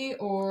Crescent City,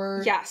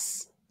 or?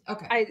 Yes.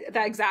 Okay.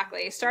 That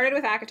exactly. Started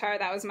with ACOTAR.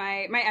 That was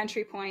my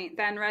entry point.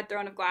 Then read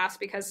Throne of Glass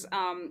because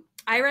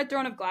I read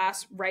Throne of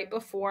Glass right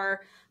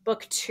before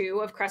book 2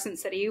 of Crescent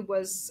City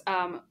was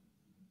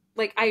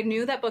like, I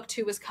knew that book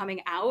 2 was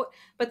coming out,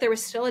 but there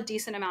was still a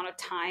decent amount of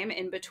time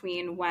in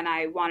between when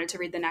I wanted to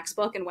read the next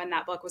book and when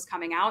that book was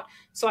coming out.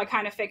 So I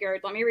kind of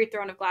figured, let me read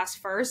Throne of Glass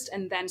first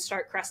and then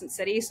start Crescent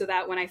City, so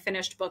that when I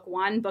finished book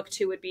 1, book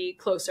 2 would be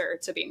closer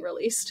to being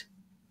released.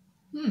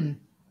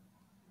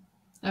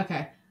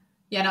 Okay.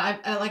 Yeah,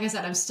 no, like I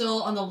said, I'm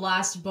still on the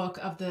last book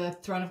of the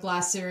Throne of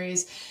Glass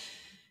series.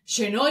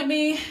 She annoyed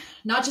me,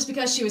 not just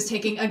because she was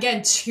taking,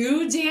 again,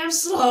 too damn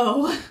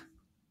slow,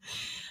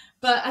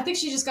 but I think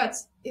she just got,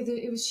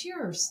 it was she,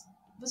 or was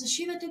it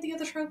she that did the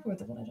other trope, or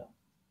the one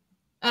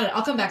I don't know,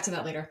 I'll come back to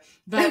that later.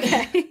 But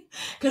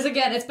because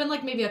again, it's been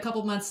like maybe a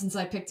couple months since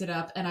I picked it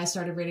up and I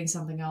started reading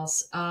something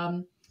else.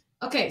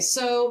 Okay,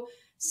 so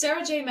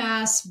Sarah J.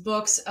 Maas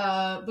books,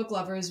 book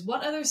lovers,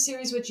 what other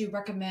series would you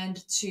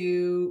recommend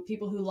to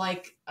people who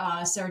like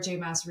Sarah J.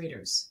 Maas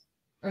readers,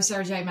 or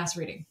Sarah J. Maas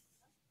reading?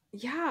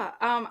 Yeah,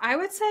 I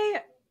would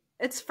say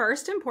it's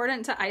first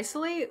important to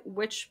isolate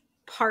which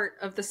part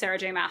of the Sarah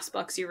J. Maas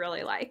books you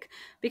really like,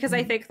 because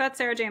I think that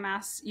Sarah J.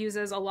 Maas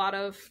uses a lot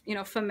of,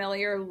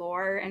 familiar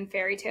lore and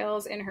fairy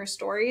tales in her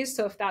stories.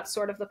 So if that's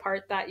sort of the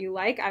part that you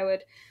like, I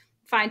would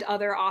find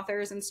other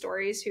authors and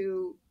stories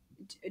who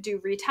do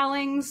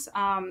retellings.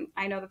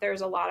 I know that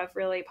there's a lot of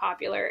really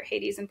popular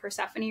Hades and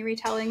Persephone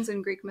retellings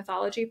and Greek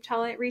mythology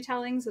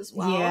retellings as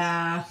well.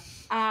 Yeah.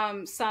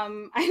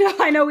 Some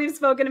I know we've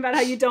spoken about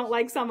how you don't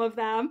like some of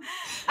them.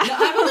 No,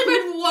 I've only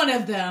read one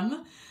of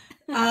them.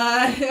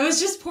 It was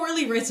just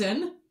poorly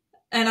written,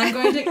 and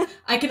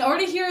I can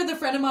already hear the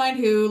friend of mine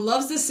who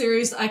loves this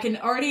series. I can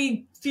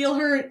already feel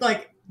her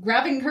like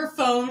grabbing her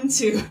phone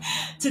to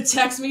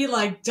text me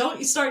like, don't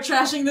you start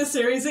trashing this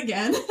series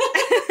again.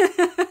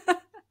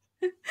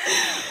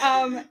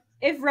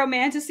 If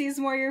romantasy is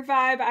more your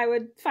vibe, I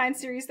would find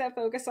series that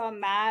focus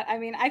on that. I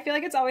mean, I feel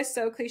like it's always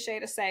so cliche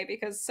to say,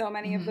 because so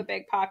many of the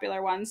big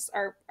popular ones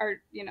are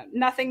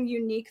nothing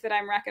unique that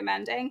I'm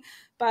recommending.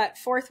 But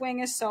Fourth Wing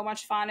is so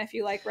much fun if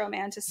you like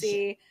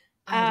romantasy.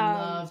 I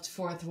loved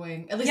Fourth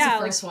Wing, at least the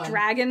first one.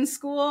 Dragon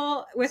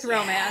School with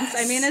romance.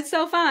 I mean, it's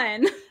so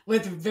fun.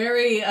 With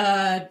very,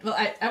 well,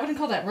 I wouldn't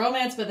call that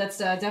romance, but that's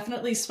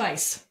definitely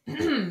spice.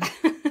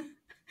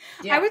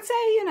 Yeah. I would say,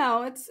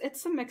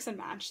 it's a mix and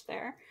match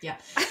there. Yeah,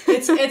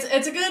 it's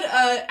a good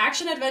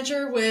action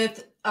adventure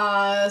with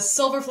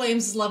Silver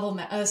Flames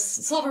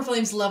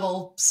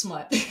level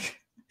smut.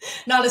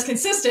 Not as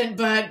consistent,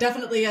 but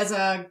definitely as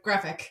a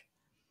graphic.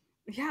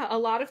 Yeah, a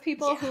lot of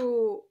people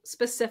who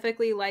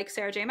specifically like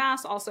Sarah J.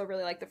 Maas also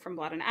really like the From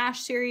Blood and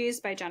Ash series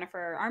by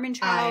Jennifer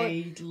Armentrout.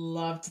 I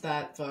loved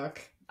that book.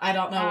 I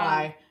don't know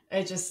why.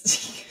 It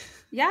just...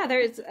 Yeah,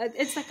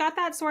 it's got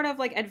that sort of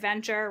like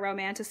adventure,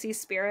 romantasy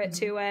spirit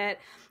to it.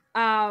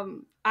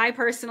 I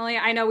personally,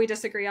 I know we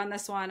disagree on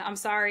this one. I'm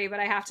sorry, but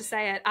I have to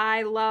say it.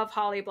 I love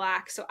Holly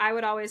Black. So I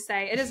would always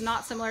say it is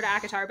not similar to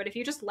ACOTAR, but if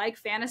you just like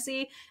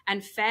fantasy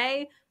and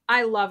fae,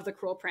 I love The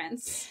Cruel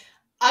Prince.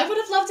 I would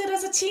have loved it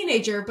as a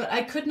teenager, but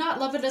I could not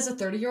love it as a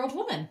 30-year-old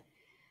woman.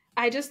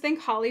 I just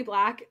think Holly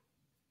Black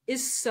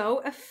is so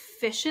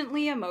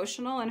efficiently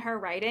emotional in her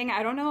writing.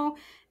 I don't know.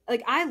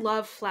 Like, I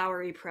love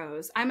flowery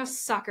prose. I'm a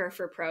sucker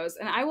for prose,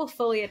 and I will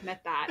fully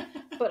admit that.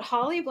 But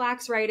Holly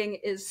Black's writing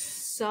is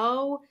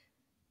so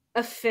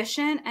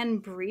efficient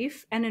and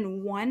brief, and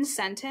in one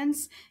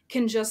sentence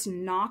can just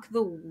knock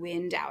the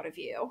wind out of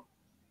you.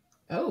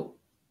 Oh.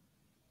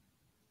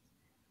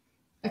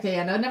 Okay,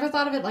 yeah, no, I never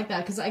thought of it like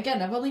that, because,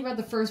 again, I've only read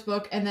the first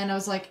book, and then I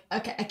was like,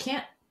 okay, I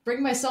can't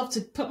bring myself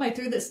to put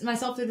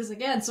myself through this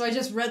again, so I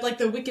just read, like,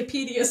 the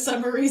Wikipedia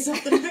summaries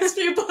of the next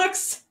few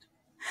books.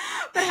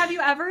 But have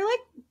you ever, like,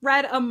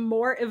 read a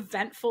more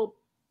eventful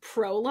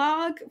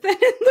prologue than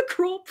in The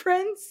Cruel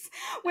Prince?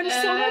 When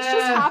so much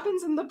just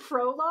happens in the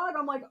prologue,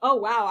 I'm like, oh,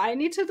 wow, I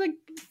need to,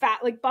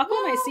 buckle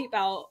my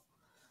seatbelt.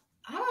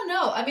 I don't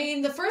know. I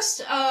mean, the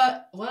first,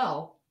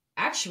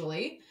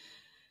 actually,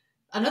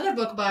 another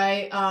book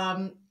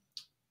by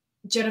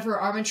Jennifer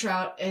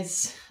Armentrout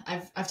is,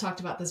 I've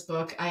talked about this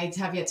book. I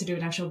have yet to do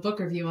an actual book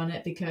review on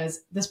it, because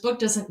this book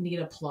doesn't need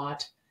a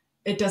plot.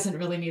 It doesn't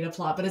really need a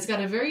plot, but it's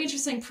got a very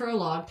interesting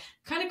prologue.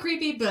 Kind of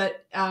creepy,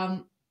 but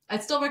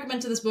I'd still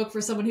recommend to this book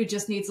for someone who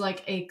just needs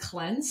like a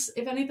cleanse,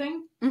 if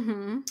anything.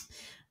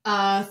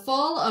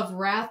 Fall of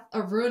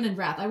Ruin and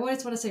Wrath. I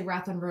always want to say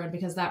Wrath and Ruin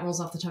because that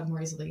rolls off the tongue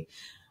more easily.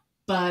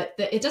 But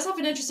it does have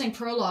an interesting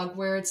prologue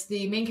where it's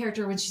the main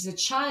character when she's a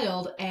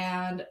child,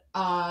 and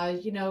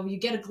you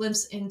get a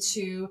glimpse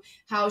into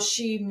how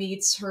she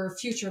meets her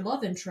future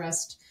love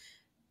interest.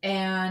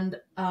 And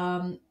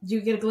you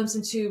get a glimpse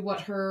into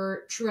what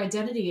her true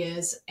identity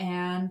is,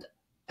 and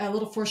a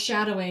little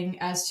foreshadowing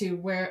as to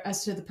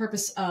the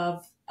purpose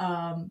of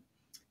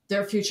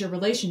their future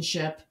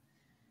relationship.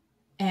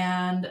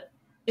 And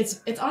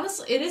it's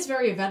honestly, it is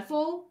very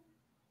eventful.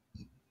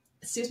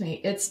 Excuse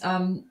me.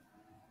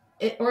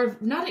 Or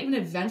not even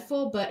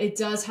eventful, but it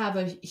does have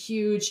a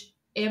huge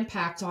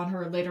impact on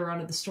her later on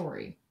in the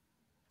story.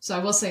 So I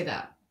will say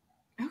that.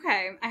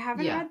 Okay, I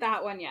haven't Yeah. read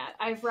that one yet.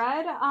 I've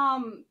read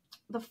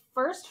the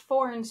first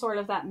four in sort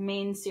of that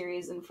main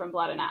series in From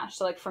Blood and Ash.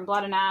 So like From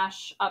Blood and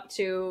Ash up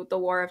to The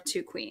War of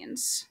Two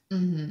Queens.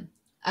 Mm-hmm.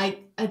 I've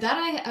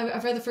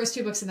read the first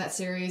two books in that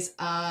series.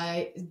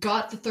 I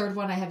got the third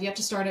one. I have yet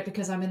to start it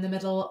because I'm in the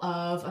middle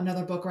of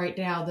another book right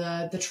now,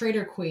 the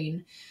Traitor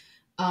Queen,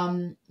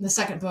 the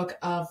second book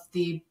of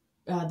the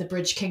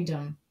Bridge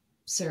Kingdom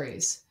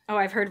series. Oh,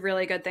 I've heard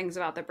really good things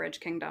about the Bridge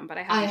Kingdom, but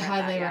I haven't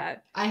read that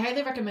yet. I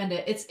highly recommend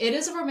it. It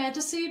is a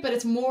romantasy, but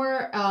it's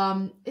more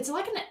it's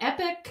like an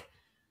epic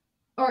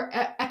or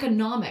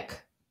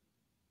economic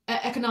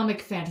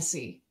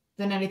fantasy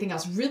than anything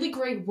else. Really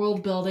great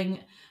world building.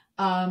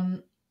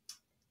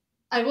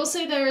 I will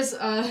say there's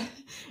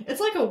it's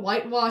like a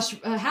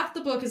whitewashed half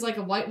the book is like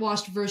a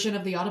whitewashed version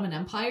of the Ottoman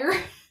Empire.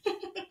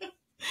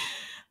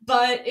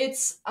 But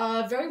it's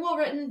very well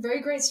written,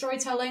 very great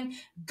storytelling,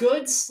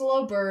 good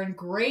slow burn,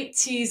 great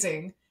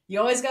teasing. You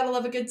always gotta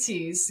love a good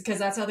tease because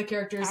that's how the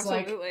characters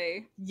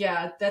Absolutely.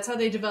 that's how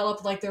they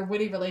develop like their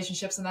witty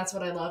relationships, and that's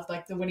what I love,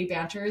 like the witty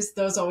banters.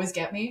 Those always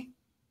get me.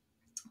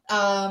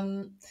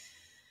 But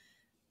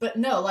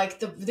no, like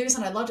the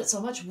reason I loved it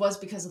so much was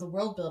because of the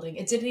world building.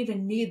 It didn't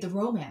even need the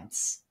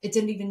romance. It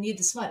didn't even need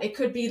the smut. It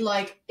could be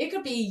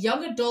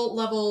young adult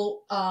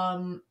level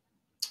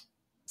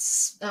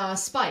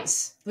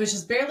spice, which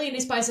is barely any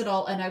spice at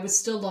all, and I would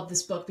still love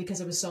this book because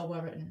it was so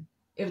well written.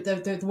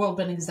 The world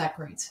building is that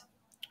great.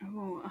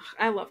 Oh,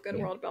 I love good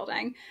world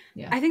building.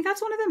 Yeah. I think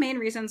that's one of the main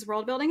reasons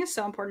world building is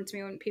so important to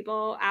me. When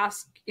people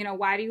ask,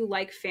 why do you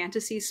like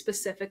fantasy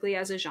specifically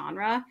as a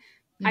genre?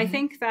 Mm-hmm. I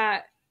think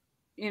that,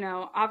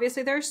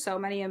 obviously there's so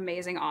many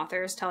amazing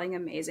authors telling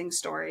amazing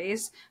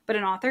stories, but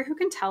an author who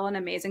can tell an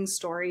amazing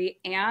story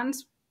and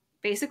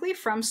basically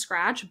from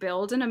scratch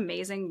build an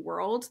amazing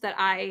world that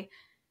I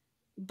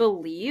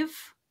believe,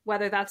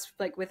 whether that's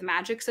like with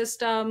magic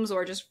systems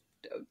or just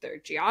their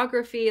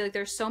geography, like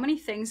there's so many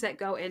things that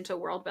go into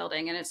world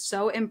building, and it's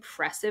so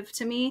impressive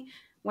to me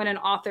when an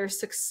author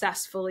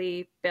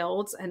successfully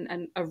builds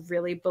a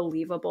really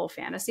believable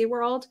fantasy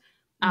world.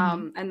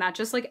 And that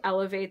just like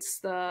elevates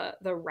the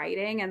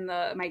writing and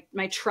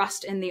my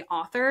trust in the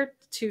author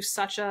to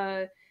such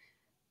a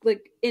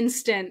like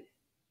instant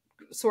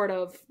sort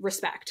of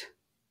respect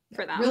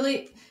for them.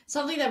 Really,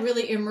 something that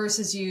really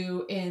immerses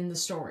you in the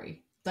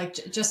story, like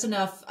just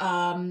enough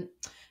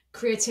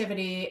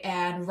creativity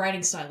and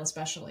writing style,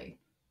 especially.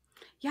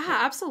 Yeah,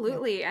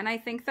 absolutely. And I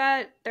think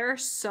that there are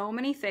so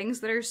many things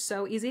that are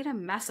so easy to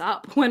mess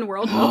up when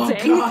world building.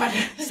 Oh, God.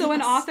 So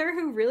an author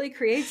who really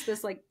creates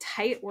this like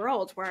tight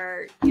world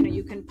where,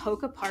 you can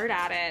poke apart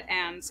at it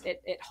and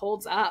it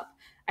holds up,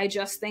 I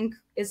just think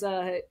is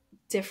a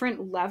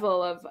different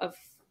level of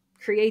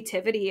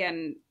creativity,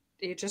 and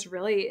it just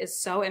really is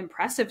so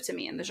impressive to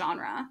me in the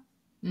genre.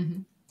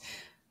 Mm-hmm.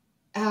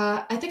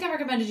 I think I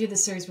recommended you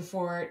this series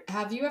before.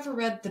 Have you ever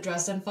read The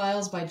Dresden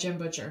Files by Jim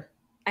Butcher?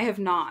 I have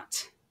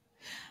not.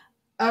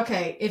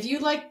 Okay, if you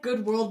like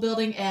good world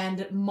building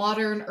and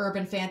modern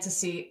urban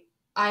fantasy,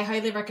 I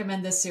highly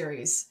recommend this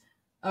series.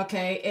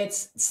 Okay,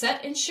 it's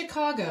set in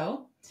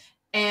Chicago,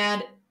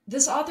 and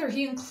this author,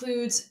 he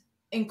includes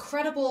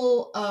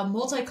incredible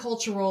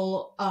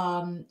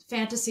multicultural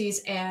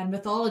fantasies and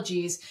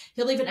mythologies.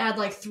 He'll even add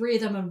like 3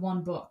 of them in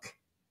one book.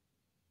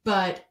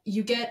 But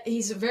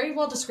he's very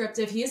well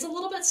descriptive. He is a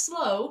little bit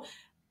slow,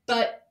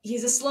 but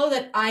he's a slow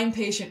that I'm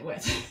patient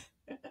with.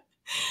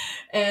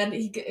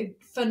 And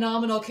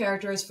phenomenal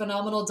characters,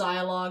 phenomenal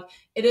dialogue.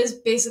 It is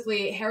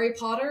basically Harry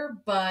Potter,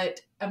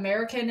 but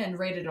American and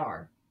rated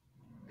R.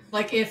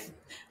 Like if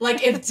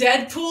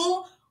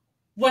Deadpool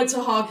went to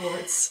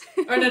Hogwarts,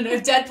 or no,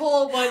 if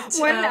Deadpool went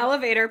to, what an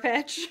elevator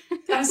pitch.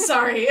 I'm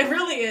sorry, it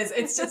really is.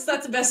 It's just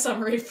that's the best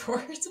summary for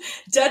it.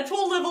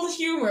 Deadpool level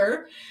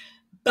humor,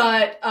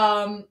 but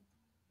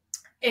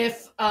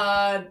if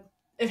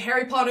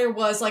Harry Potter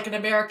was like an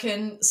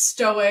American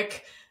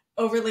stoic,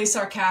 overly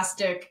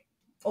sarcastic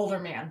older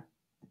man.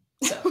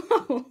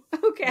 So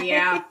okay,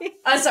 yeah.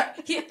 Sorry,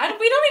 we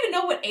don't even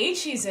know what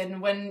age he's in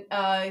when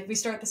we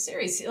start the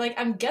series. Like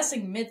I'm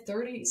guessing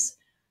mid-30s.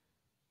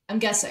 I'm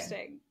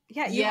guessing.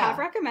 Yeah, you have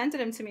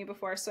recommended him to me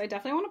before, so I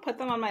definitely want to put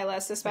them on my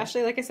list.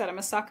 Especially, like I said, I'm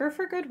a sucker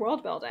for good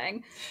world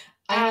building.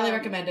 I highly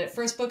recommend it.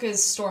 First book is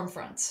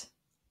Stormfront.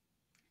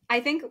 I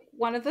think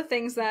one of the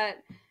things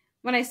that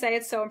when I say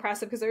it's so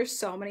impressive, because there's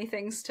so many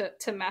things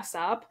to mess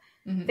up,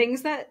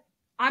 things that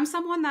I'm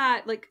someone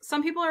that, like,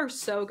 some people are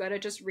so good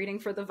at just reading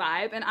for the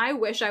vibe, and I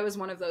wish I was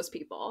one of those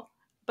people.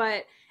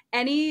 But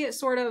any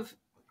sort of,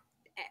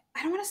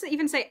 I don't want to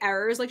even say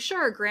errors, like,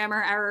 sure,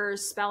 grammar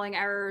errors, spelling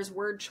errors,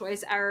 word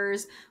choice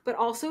errors, but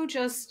also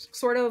just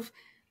sort of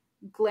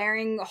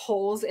glaring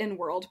holes in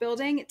world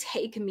building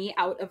take me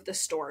out of the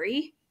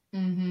story.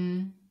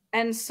 Mm-hmm.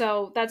 And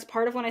so that's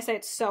part of when I say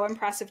it's so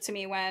impressive to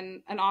me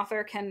when an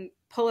author can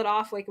pull it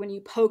off like when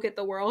you poke at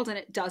the world and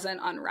it doesn't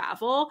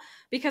unravel,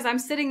 because I'm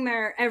sitting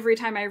there every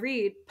time I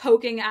read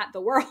poking at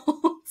the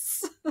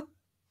worlds.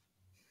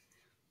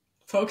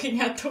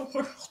 Poking at the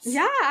worlds.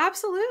 Yeah,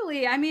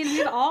 absolutely. I mean,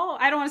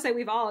 I don't want to say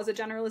we've all as a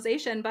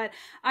generalization, but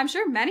I'm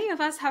sure many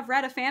of us have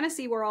read a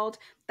fantasy world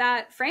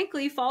that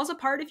frankly falls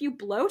apart if you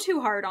blow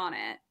too hard on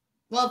it.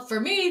 Well, for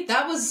me,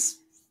 that was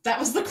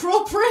the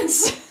Cruel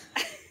Prince.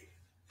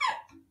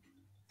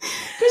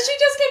 Because she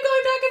just kept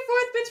going back and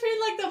forth between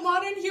like the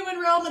modern human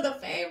realm and the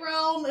Fae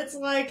realm. It's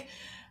like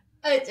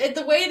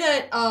the way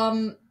that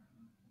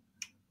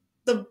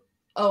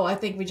I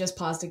think we just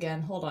paused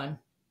again. Hold on.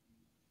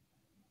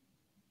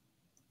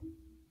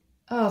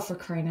 Oh, for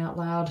crying out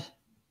loud.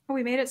 Oh,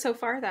 we made it so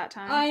far that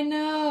time. I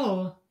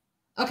know.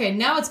 Okay,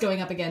 now it's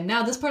going up again.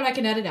 Now this part I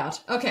can edit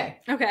out. Okay.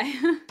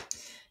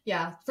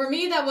 Yeah, for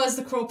me that was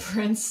the Cruel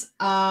Prince.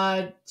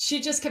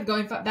 She just kept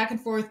going back and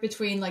forth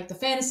between like the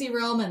fantasy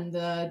realm and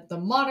the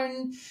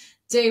modern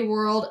day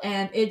world,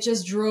 and it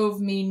just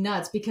drove me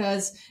nuts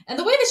because, and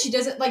the way that she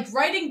does it, like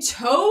riding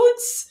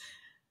toads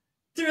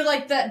through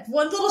like that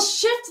one little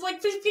shift,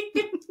 like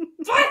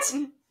what?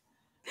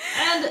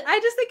 And I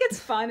just think it's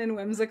fun and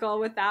whimsical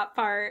with that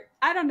part.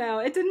 I don't know.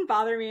 It didn't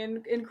bother me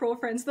in Cruel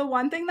Prince. The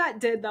one thing that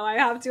did, though, I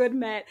have to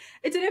admit,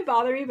 it didn't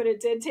bother me, but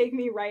it did take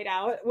me right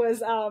out,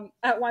 was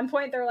at one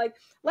point they're like,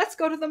 let's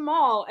go to the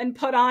mall and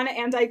put on,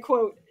 and I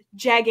quote,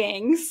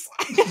 jeggings.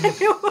 And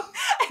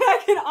I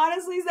can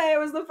honestly say it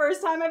was the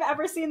first time I've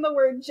ever seen the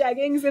word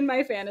jeggings in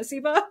my fantasy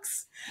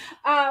books.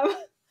 I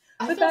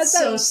felt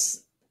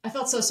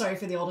so sorry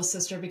for the oldest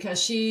sister because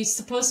she's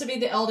supposed to be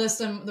the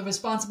eldest and the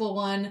responsible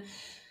one.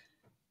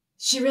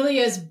 She really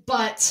is,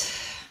 but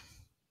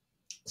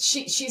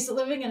she's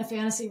living in a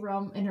fantasy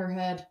realm in her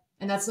head,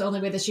 and that's the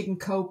only way that she can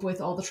cope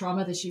with all the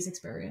trauma that she's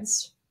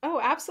experienced. Oh,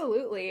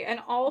 absolutely. And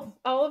all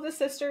of the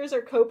sisters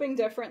are coping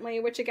differently,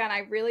 which again,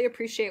 I really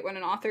appreciate when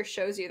an author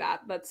shows you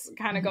that. That's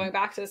kind of going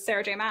back to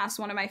Sarah J. Maas.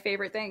 One of my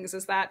favorite things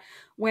is that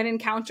when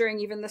encountering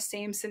even the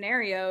same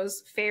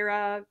scenarios,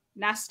 Feyre,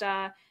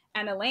 Nesta,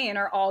 and Elaine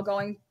are all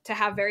going to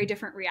have very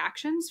different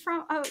reactions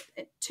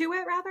to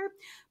it, rather.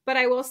 But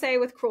I will say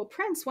with Cruel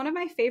Prince, one of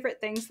my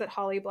favorite things that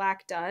Holly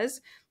Black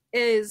does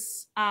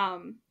is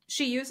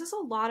she uses a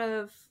lot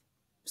of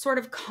sort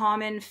of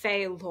common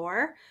Fae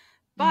lore,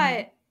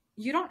 but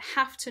you don't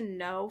have to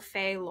know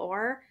Fae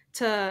lore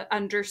to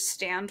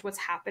understand what's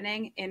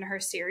happening in her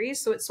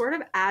series. So it sort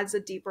of adds a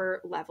deeper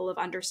level of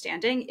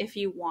understanding if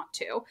you want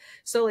to.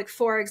 So like,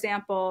 for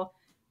example,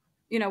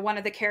 one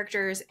of the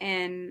characters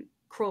in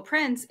Cruel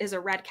Prince is a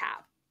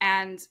redcap,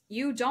 and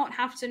you don't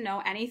have to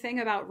know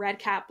anything about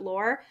redcap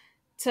lore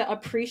to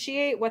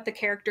appreciate what the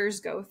characters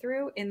go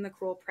through in the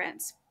Cruel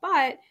Prince.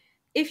 But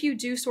if you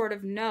do sort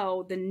of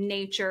know the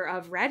nature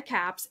of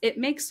redcaps, it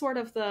makes sort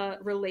of the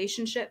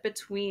relationship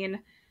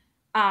between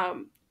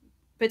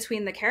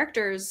the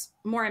characters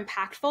more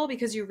impactful,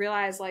 because you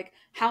realize like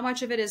how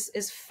much of it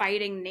is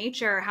fighting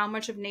nature, how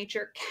much of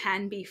nature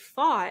can be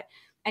fought,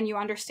 and you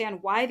understand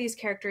why these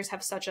characters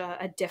have such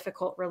a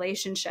difficult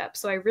relationship.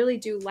 So I really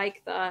do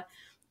like the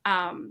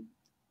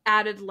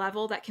added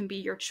level that can be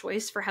your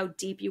choice for how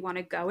deep you want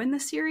to go in the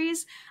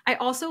series. I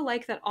also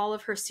like that all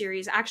of her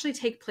series actually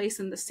take place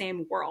in the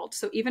same world.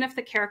 So even if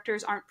the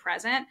characters aren't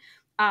present,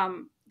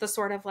 the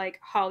sort of like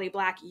Holly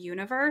Black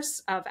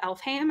universe of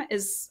Elfhame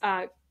is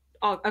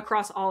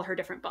across all her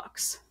different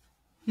books.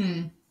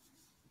 Again,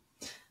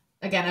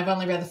 I've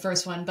only read the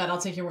first one, but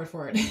I'll take your word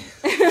for it.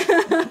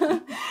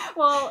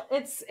 Well,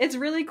 it's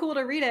really cool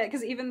to read it,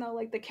 because even though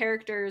like the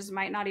characters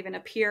might not even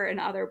appear in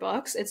other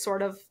books, it's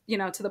sort of,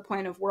 to the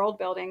point of world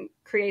building,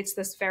 creates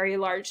this very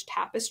large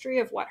tapestry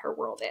of what her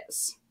world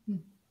is.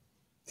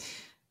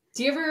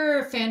 Do you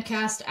ever fan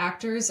cast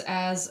actors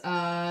as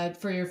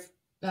for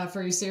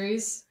your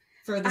series?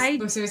 For this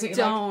book series that you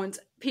don't.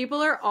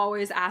 People are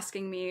always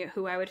asking me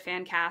who I would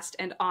fan cast,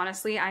 and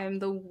honestly, I am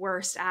the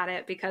worst at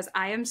it because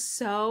I am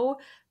so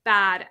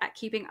bad at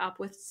keeping up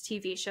with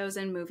TV shows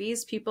and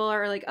movies. People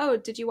are like, oh,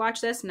 did you watch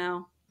this?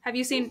 No. Have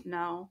you seen?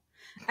 No.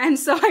 And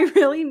so I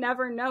really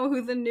never know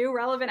who the new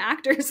relevant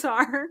actors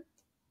are.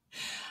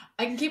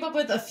 I can keep up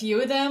with a few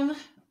of them,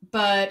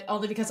 but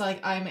only because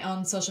I'm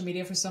on social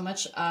media for so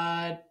much.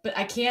 But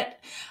I can't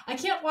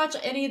watch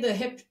any of the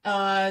hip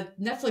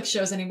Netflix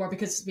shows anymore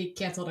because we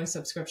canceled our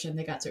subscription.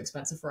 They got too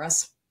expensive for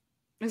us.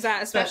 Is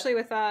that especially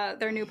with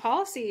their new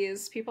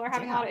policies? People are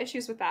having a lot of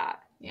issues with that.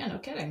 Yeah, no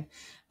kidding.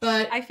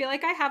 But I feel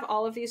like I have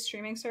all of these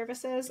streaming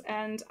services,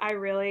 and I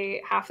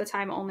really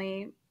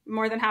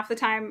more than half the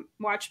time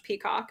watch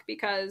Peacock,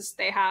 because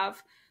they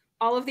have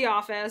all of The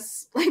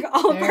Office, like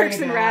all of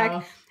Parks and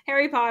Rec,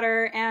 Harry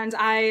Potter, and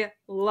I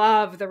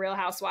love The Real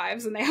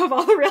Housewives, and they have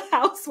all the Real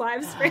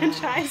Housewives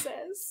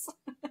franchises.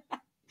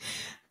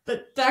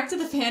 But back to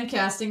the fan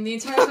casting, the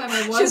entire time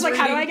I was She's like,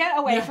 how do I get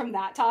away from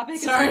that topic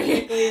Sorry. as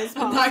quickly as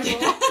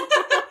possible?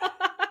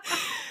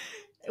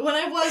 When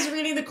I was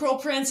reading The Cruel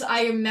Prince,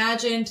 I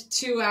imagined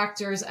two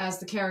actors as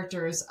the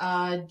characters.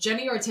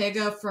 Jenny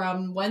Ortega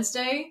from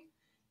Wednesday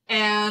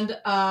and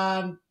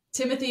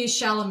Timothy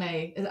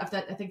Chalamet, I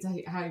think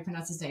that's how you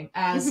pronounce his name,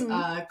 as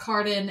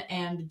Carden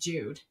and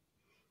Jude.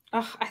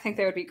 Oh, I think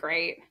they would be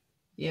great.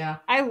 Yeah.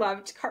 I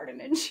loved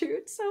Carden and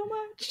Jude so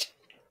much.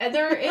 And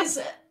there is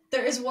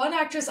one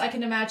actress I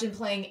can imagine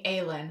playing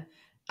Aelin.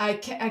 I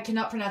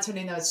cannot pronounce her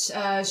name though. It's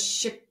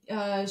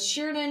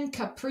Shirnan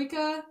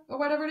Caprica or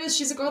whatever it is.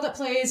 She's a girl that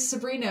plays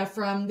Sabrina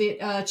from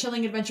the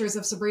Chilling Adventures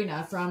of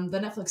Sabrina from the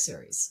Netflix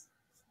series.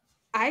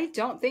 I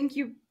don't think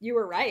you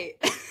were right.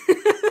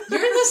 You're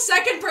the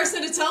second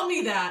person to tell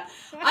me that.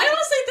 I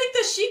honestly think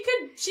that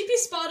she'd be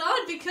spot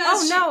on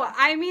because. No,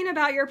 I mean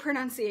about your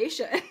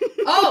pronunciation.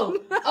 About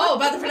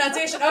the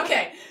pronunciation.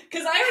 Okay,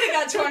 because I already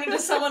got torn into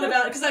someone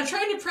about it because I'm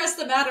trying to press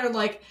the matter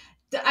like.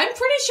 I'm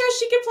pretty sure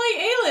she could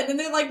play Aelin, and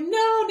they're like,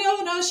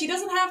 no, she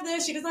doesn't have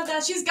this, she doesn't have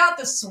that. She's got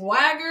the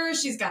swagger,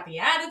 she's got the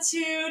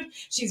attitude,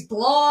 she's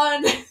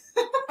blonde.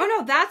 Oh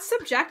no, that's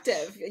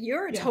subjective.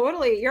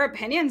 Your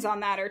opinions on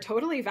that are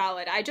totally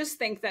valid. I just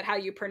think that how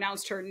you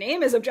pronounced her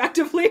name is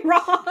objectively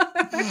wrong.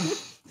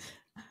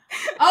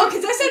 Oh,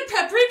 because I said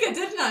paprika,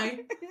 didn't I?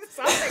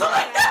 Something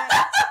like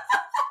that.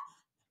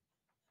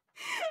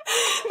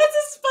 That's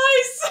a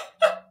spice.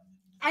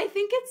 I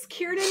think it's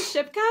Kiernan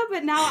Shipka,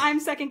 but now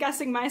I'm second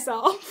guessing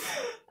myself.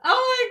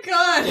 Oh my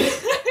god.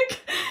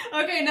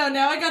 Okay,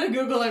 now I gotta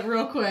Google it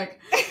real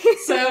quick.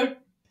 So,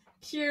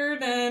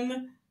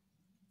 Kiernan,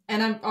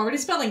 and I'm already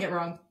spelling it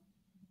wrong.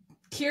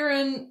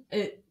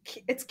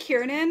 It's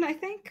Kiernan, I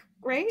think,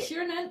 right?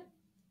 Kiernan?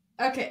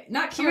 Okay,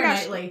 not Keira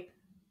Knightley.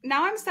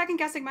 Now I'm second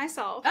guessing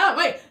myself. Oh,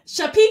 wait.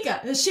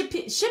 Shipka.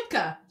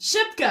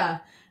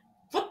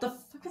 What the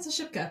fuck is a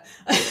Shipka?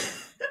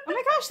 Oh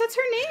my gosh, that's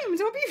her name.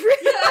 Don't be rude.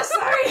 Yeah,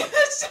 sorry.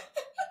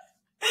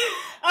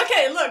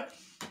 Okay, look.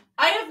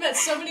 I have met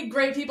so many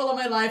great people in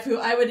my life who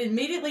I would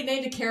immediately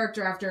name a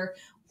character after.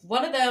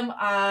 One of them,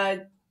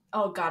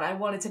 oh god, I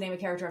wanted to name a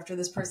character after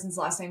this person's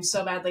last name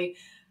so badly.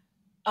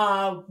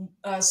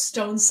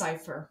 Stone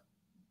Cipher.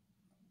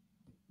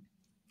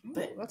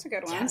 But that's a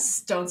good one. Yeah,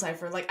 Stone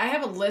Cipher. Like, I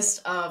have a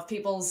list of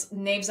people's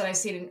names that I've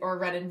seen or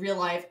read in real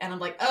life, and I'm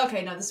like, oh,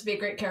 okay, no, this would be a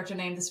great character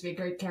name. This would be a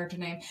great character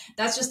name.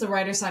 That's just the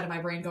writer side of my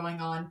brain going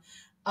on.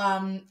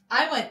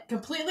 I went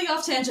completely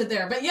off tangent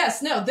there, but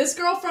yes, no, this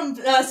girl from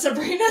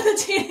Sabrina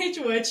the Teenage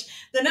Witch,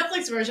 the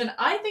Netflix version,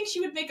 I think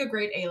she would make a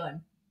great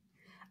Aelin.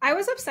 I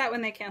was upset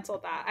when they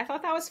canceled that. I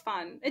thought that was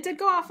fun. It did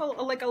go off a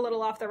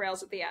little off the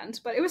rails at the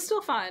end, but it was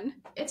still fun.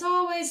 It's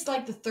always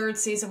like the third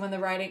season when the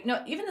writing,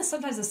 no, even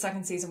sometimes the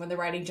second season when the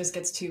writing just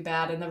gets too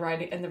bad and the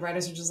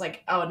writers are just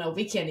like, oh no,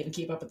 we can't even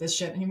keep up with this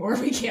shit anymore.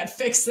 We can't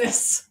fix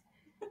this.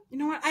 You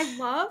know what? I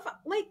love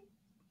like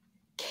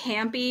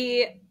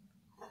campy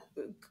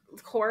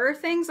horror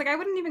things. Like I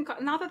wouldn't even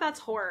not that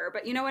that's horror,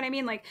 but you know what I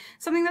mean? Like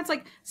something that's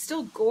like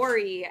still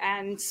gory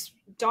and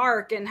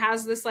dark and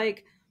has this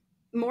like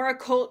more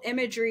occult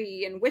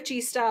imagery and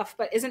witchy stuff,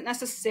 but isn't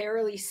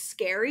necessarily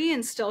scary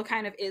and still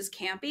kind of is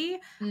campy.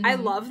 Mm-hmm. I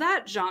love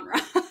that genre.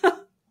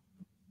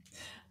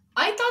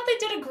 I thought they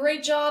did a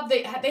great job.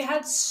 They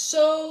had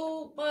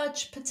so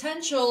much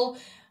potential,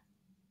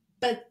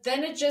 but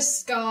then it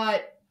just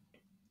got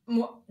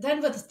more.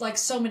 Then with like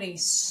so many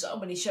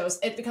shows,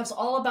 it becomes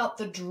all about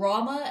the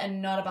drama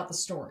and not about the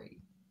story.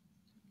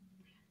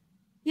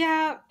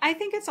 Yeah, I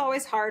think it's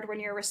always hard when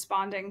you're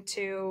responding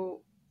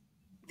to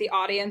the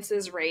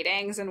audience's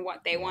ratings and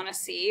what they want to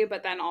see,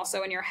 but then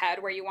also in your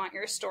head where you want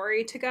your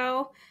story to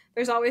go.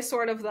 There's always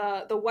sort of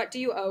the what do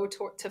you owe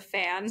to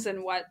fans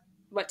and what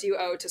do you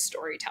owe to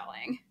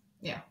storytelling.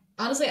 Yeah.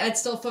 Honestly, I'd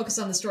still focus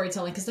on the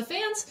storytelling because the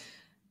fans,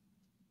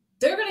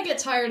 they're going to get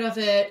tired of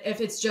it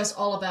if it's just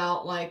all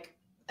about like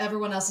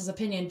everyone else's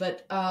opinion.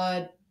 But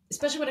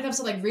especially when it comes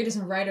to like readers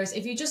and writers,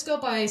 if you just go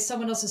by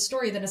someone else's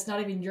story, then it's not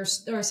even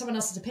or someone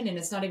else's opinion.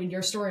 It's not even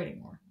your story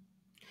anymore.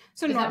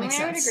 So normally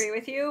I would agree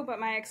with you, but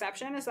my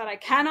exception is that I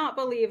cannot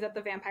believe that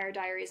the Vampire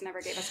Diaries never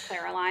gave us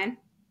Claraline.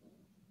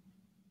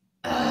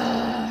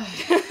 That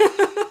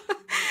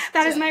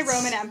is my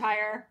Roman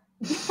Empire.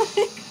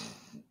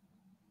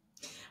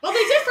 Well,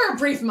 they did for a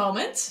brief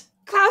moment.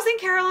 Klaus and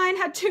Caroline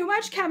had too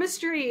much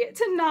chemistry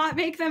to not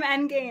make them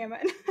endgame,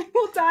 and I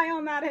will die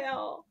on that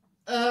hill.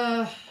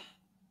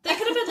 They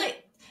could have been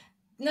like...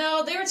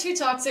 No, they were too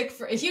toxic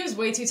he was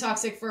way too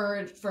toxic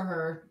for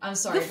her. I'm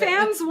sorry. The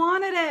fans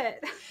wanted it.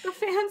 The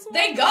fans wanted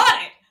They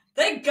got it.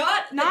 They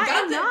got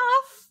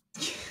enough.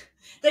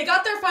 They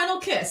got their final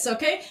kiss,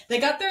 okay? They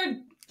got their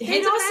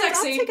hint of a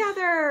sexy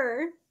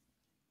together.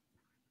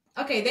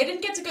 Okay, they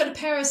didn't get to go to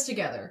Paris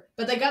together,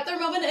 but they got their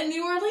moment in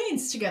New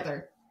Orleans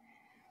together.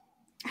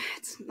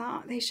 It's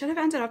not. They should have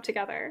ended up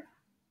together.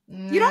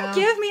 No. You don't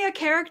give me a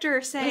character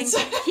saying,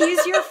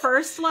 he's your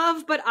first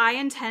love, but I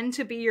intend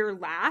to be your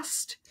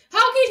last.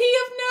 How could he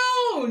have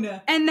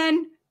known? And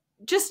then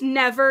just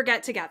never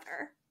get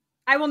together.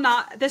 I will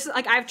not. This is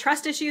like, I have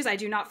trust issues. I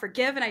do not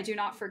forgive and I do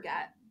not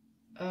forget.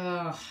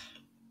 No.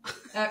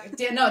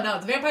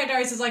 The Vampire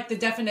Diaries is like the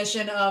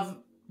definition of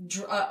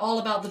all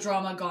about the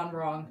drama gone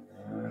wrong.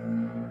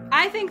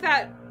 I think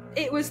that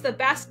it was the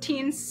best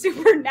teen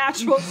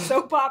supernatural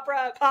soap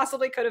opera it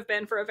possibly could have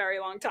been for a very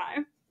long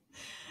time.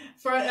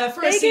 For a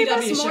They gave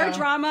CW us show. more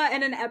drama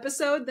in an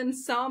episode than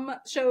some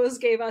shows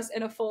gave us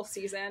in a full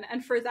season,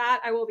 and for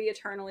that, I will be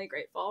eternally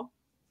grateful.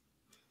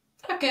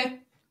 Okay,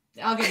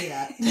 I'll give you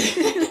that.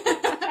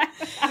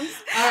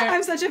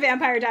 I'm such a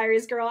Vampire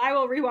Diaries girl. I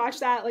will rewatch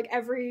that like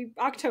every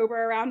October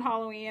around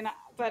Halloween,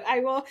 but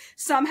I will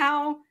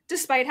somehow,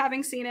 despite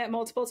having seen it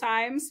multiple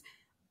times,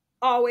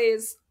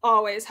 always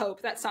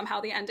hope that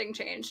somehow the ending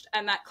changed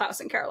and that Klaus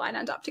and Caroline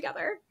end up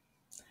together.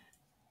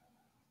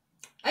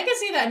 I can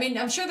see that. I mean,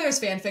 I'm sure there's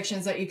fan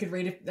fictions that you could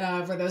read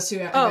where those two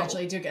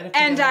eventually do get it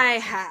together. And I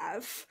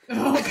have.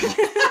 Oh,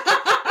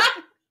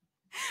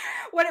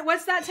 God.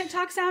 What's that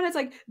TikTok sound? It's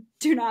like,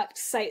 do not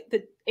cite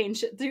the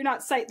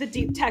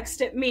deep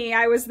text at me.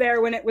 I was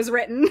there when it was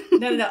written.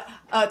 No.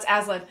 It's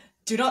Aslan.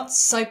 Do not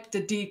cite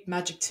the deep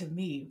magic to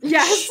me.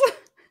 Yes.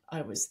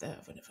 I was there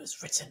when it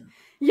was written.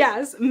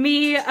 Yes,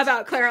 me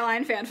about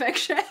Caroline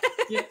fanfiction.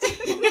 Yeah.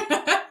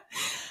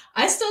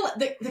 I still,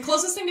 the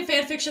closest thing to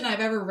fanfiction I've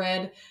ever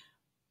read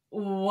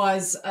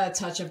was A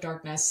Touch of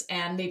Darkness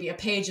and maybe a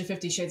page of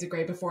 50 Shades of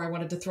Grey before I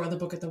wanted to throw the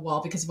book at the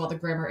wall because of all the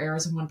grammar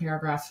errors in one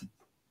paragraph.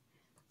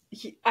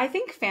 I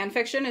think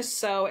fanfiction is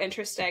so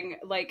interesting,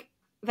 like,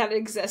 that it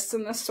exists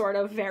in this sort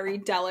of very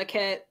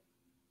delicate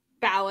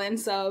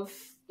balance of,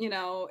 you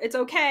know, it's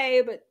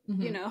okay, but,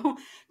 you know,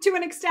 to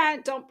an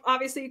extent,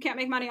 obviously you can't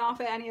make money off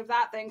of any of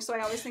that thing, so I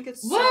always think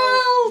it's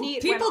so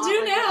neat when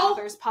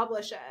authors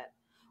publish it.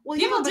 Well,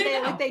 people do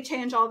now. Like, they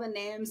change all the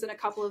names and a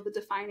couple of the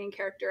defining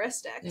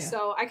characteristics. Yeah.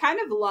 So I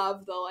kind of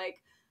love the,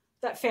 like,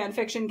 that fan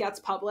fiction gets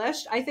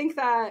published. I think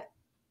that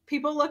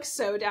people look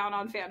so down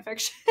on fan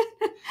fiction.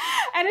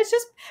 And it's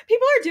just,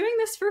 people are doing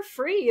this for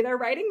free. They're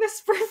writing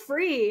this for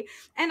free.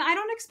 And I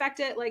don't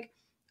expect it, like,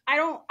 I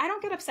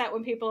don't get upset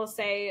when people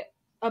say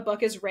a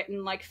book is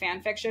written like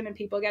fan fiction and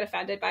people get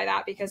offended by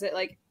that because it,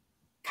 like,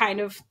 kind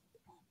of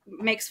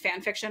makes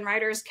fan fiction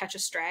writers catch a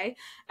stray.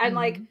 And,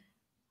 like,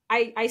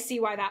 I see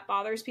why that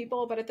bothers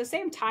people, but at the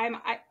same time,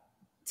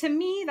 to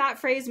me, that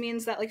phrase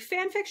means that, like,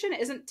 fan fiction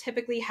isn't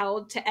typically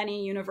held to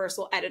any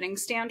universal editing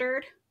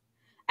standard.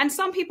 And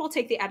some people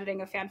take the editing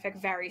of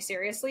fanfic very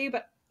seriously,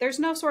 but there's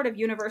no sort of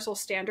universal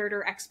standard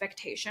or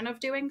expectation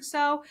of doing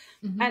so.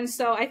 And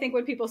so I think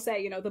when people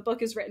say, you know, the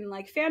book is written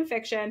like fan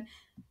fiction,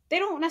 they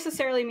don't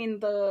necessarily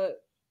mean the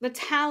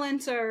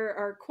talent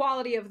or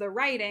quality of the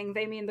writing.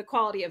 They mean the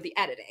quality of the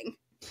editing.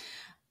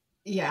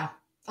 Yeah.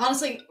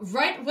 Honestly,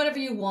 write whatever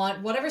you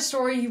want, whatever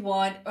story you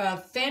want,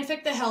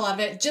 fanfic the hell out of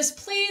it. Just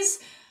please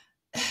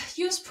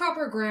use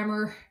proper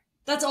grammar.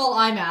 That's all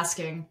I'm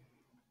asking.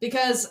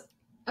 Because,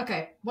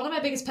 okay, one of my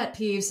biggest pet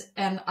peeves,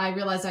 and I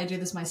realize I do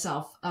this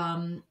myself,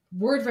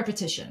 word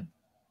repetition.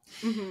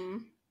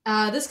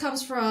 This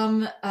comes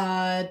from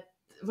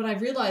when I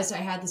realized I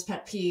had this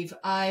pet peeve.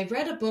 I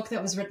read a book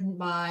that was written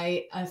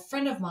by a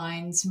friend of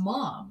mine's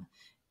mom.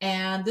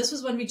 And this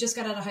was when we just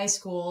got out of high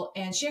school,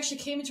 and she actually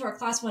came into our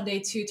class one day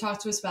to talk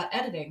to us about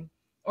editing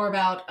or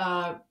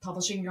about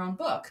publishing your own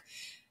book.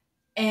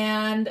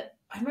 And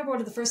I remember one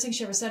of the first things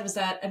she ever said was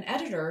that an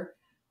editor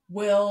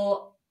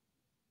will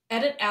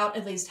edit out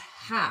at least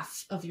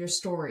half of your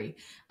story.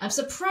 I'm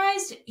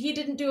surprised he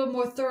didn't do a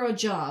more thorough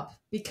job,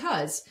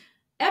 because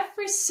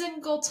every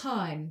single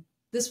time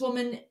this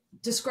woman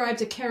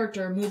described a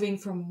character moving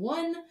from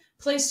one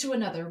place to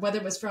another, whether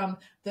it was from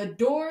the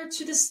door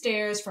to the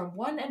stairs, from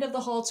one end of the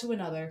hall to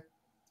another,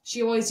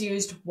 she always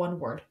used one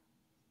word.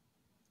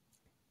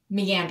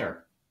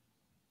 Meander.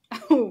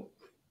 Oh.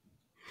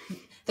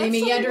 That's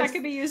something that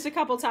could be used a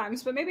couple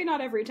times, but maybe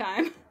not every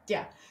time.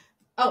 Yeah.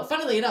 Oh,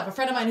 funnily enough, a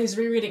friend of mine who's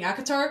rereading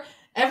Akatar,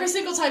 every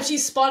single time she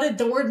spotted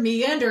the word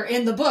meander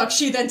in the book,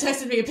 she then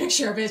texted me a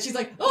picture of it. She's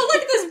like, oh,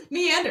 look at this,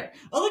 meander.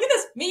 Oh, look at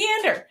this,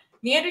 meander.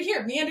 Meander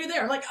here, meander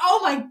there. I'm like,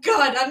 oh my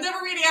god, I'm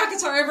never reading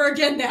Akatar ever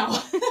again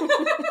now.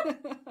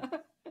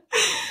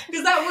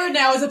 Because that word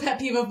now is a pet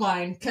peeve of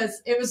mine,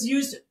 because it was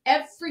used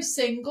every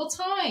single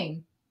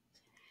time.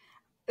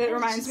 It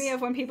reminds me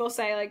of when people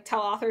say, like, tell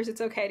authors it's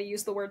okay to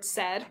use the word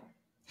said.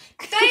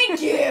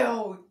 Thank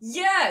you!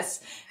 Yes!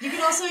 You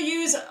can also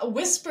use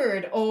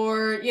whispered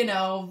or, you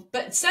know,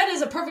 but said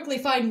is a perfectly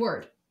fine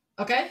word,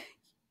 okay?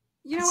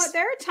 You know what?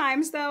 There are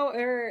times, though,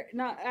 or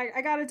not.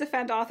 I gotta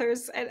defend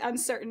authors on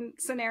certain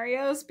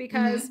scenarios,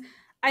 because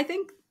I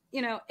think,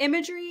 you know,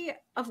 imagery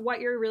of what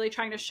you're really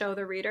trying to show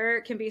the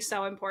reader can be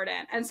so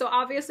important. And so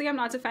obviously I'm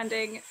not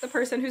defending the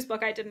person whose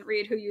book I didn't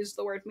read who used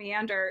the word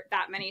meander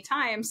that many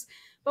times.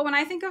 But when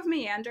I think of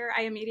meander,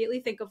 I immediately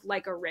think of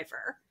like a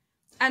river.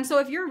 And so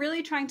if you're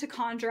really trying to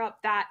conjure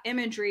up that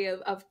imagery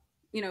of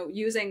you know,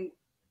 using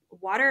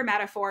water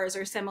metaphors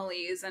or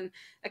similes and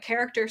a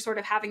character sort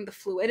of having the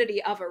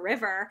fluidity of a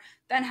river,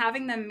 then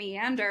having them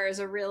meander is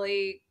a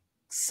really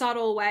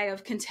subtle way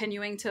of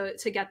continuing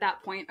to get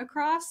that point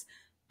across.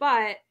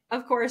 But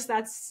of course,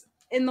 that's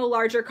in the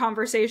larger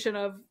conversation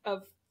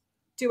of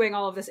doing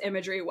all of this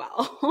imagery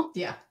well.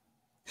 Yeah.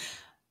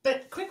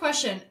 But quick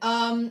question.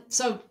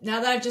 So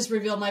now that I've just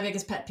revealed my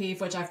biggest pet peeve,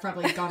 which I've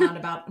probably gone on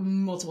about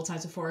multiple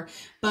times before,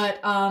 but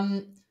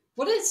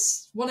what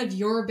is one of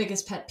your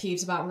biggest pet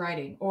peeves about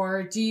writing?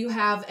 Or do you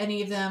have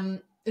any of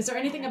them Is there Oh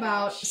anything my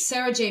about gosh.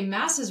 Sarah J.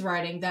 Maas's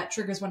writing that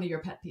triggers one of your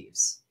pet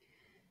peeves?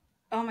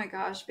 Oh my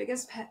gosh,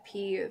 biggest pet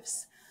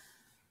peeves.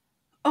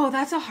 Oh,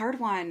 that's a hard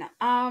one.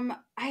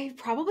 I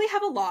probably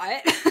have a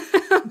lot.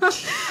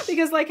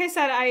 Because like I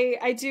said,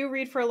 I do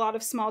read for a lot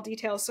of small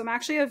details, so I'm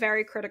actually a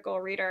very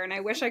critical reader, and I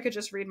wish I could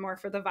just read more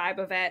for the vibe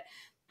of it.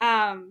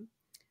 Um,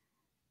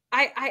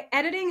 I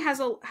editing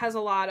has a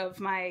lot of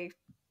my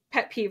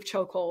pet peeve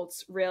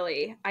chokeholds,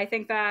 really. I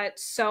think that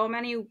so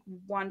many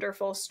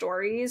wonderful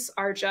stories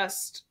are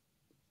just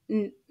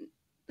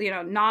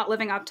not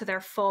living up to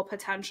their full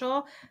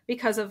potential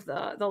because of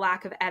the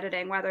lack of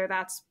editing, whether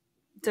that's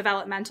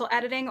developmental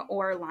editing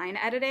or line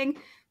editing.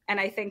 And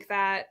I think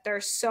that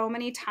there's so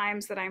many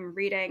times that I'm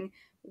reading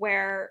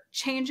where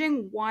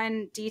changing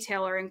one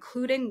detail or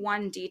including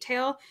one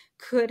detail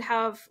could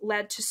have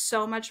led to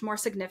so much more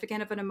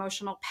significant of an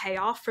emotional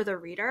payoff for the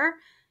reader.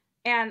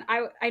 And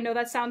I know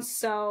that sounds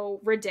so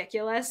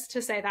ridiculous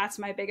to say that's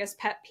my biggest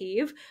pet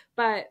peeve,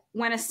 but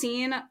when a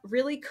scene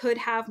really could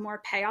have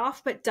more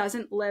payoff but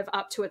doesn't live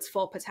up to its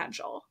full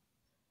potential.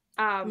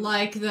 Um,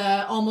 Like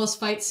the almost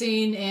fight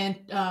scene in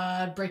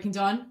Breaking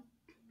Dawn?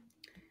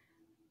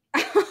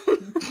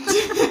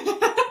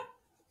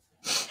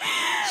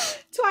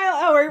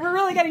 Twilight. Oh, we're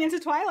really getting into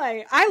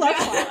Twilight. I love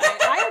Yeah.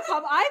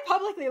 Twilight. I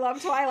publicly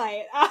love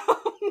Twilight.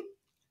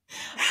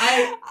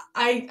 I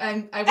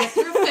went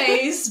through a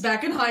phase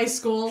back in high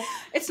school.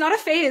 It's not a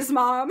phase,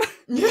 Mom.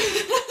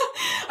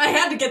 I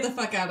had to get the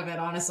fuck out of it,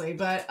 honestly.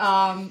 But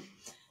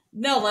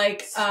no,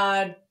 like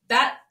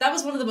that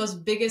was one of the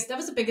that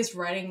was the biggest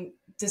writing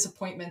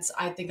disappointments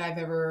I think I've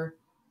ever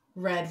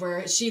read,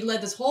 where she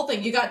led this whole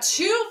thing. You got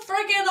two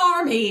friggin'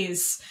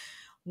 armies,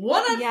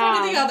 one in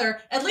front of the other.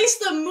 At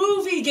least the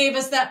movie gave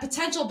us that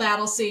potential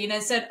battle scene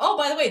and said, oh,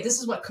 by the way, this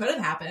is what could have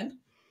happened.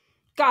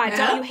 God, yeah?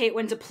 Don't you hate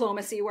when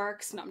diplomacy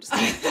works? No, I'm just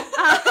kidding.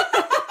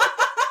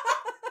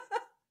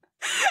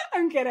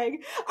 I'm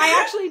kidding.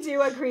 I actually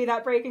do agree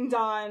that Breaking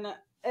Dawn,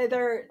 it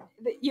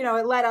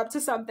led up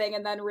to something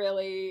and then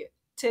really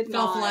did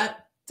not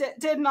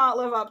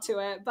live up to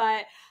it.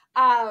 But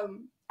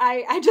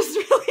I just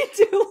really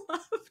do love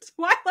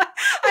Twilight.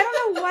 I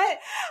don't know what,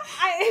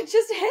 it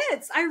just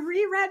hits. I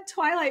reread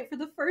Twilight for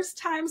the first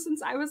time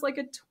since I was like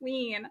a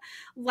tween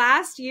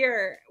last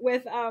year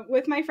with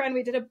my friend.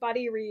 We did a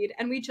buddy read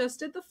and we just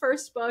did the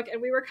first book,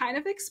 and we were kind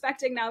of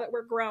expecting, now that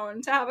we're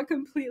grown, to have a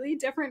completely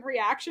different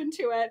reaction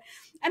to it.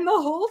 And the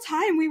whole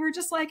time we were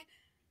just like,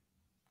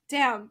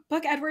 damn,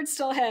 Book Edward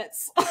still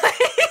hits.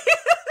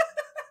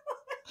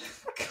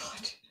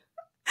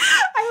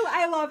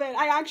 I love it.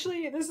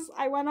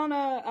 I went on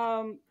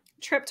a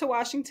trip to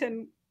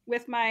Washington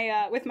with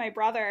my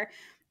brother,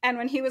 and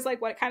when he was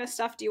like, "What kind of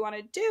stuff do you want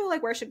to do?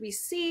 Like, where should we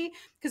see?"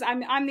 Because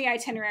I'm the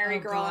itinerary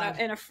girl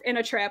in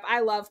a trip. I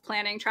love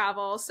planning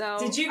travel. So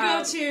did you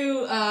go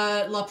to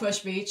La Push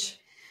Beach?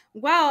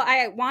 Well,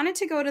 I wanted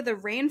to go to the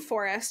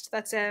rainforest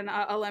that's in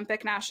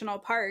Olympic National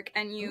Park,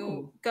 and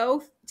you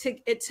go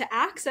to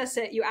access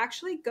it. You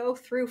actually go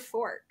through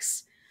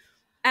Forks,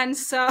 and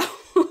so.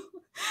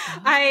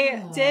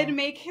 I did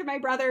make my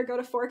brother go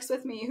to Forks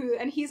with me,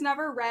 and he's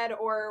never read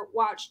or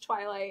watched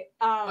Twilight.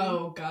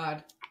 Oh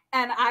God!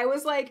 And I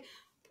was like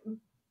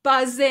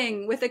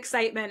buzzing with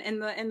excitement in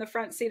the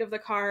front seat of the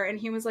car, and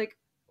he was like,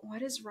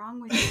 "What is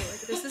wrong with you?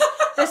 Like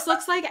this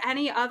looks like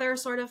any other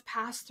sort of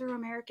pass through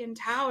American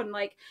town,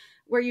 like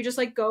where you just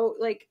like go,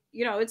 like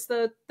it's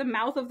the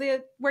mouth of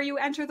where you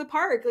enter the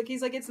park." Like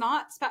he's like, "It's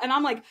not," and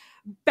I'm like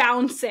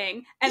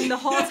bouncing, and the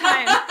whole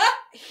time.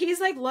 He's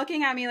like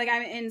looking at me like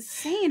I'm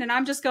insane, and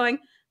I'm just going,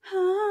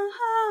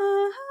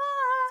 oh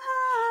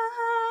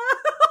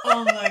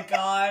my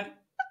God.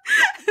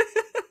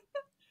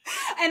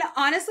 And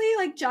honestly,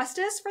 like,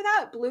 justice for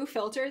that blue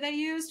filter they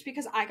used,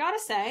 because I gotta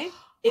say,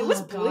 it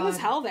was blue as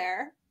hell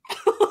there.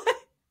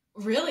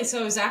 Really?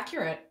 So it was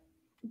accurate?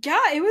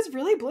 Yeah, it was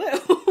really blue.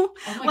 Oh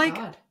my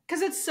God.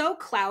 Because it's so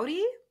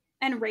cloudy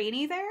and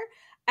rainy there,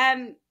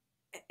 and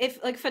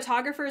if like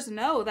photographers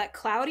know that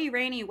cloudy,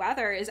 rainy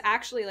weather is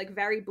actually like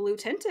very blue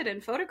tinted in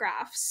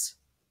photographs.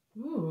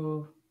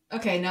 Ooh.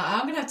 Okay, now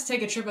I'm gonna have to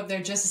take a trip up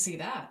there just to see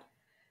that.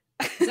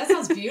 That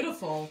sounds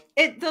beautiful.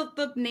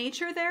 The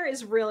nature there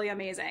is really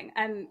amazing,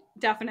 and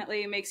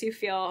definitely makes you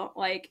feel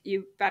like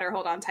you better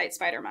hold on tight,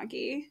 Spider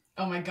Monkey.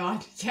 Oh my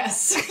God,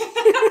 yes.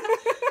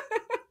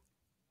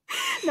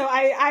 No,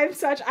 I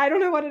don't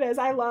know what it is.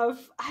 I love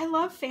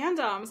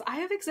fandoms. I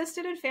have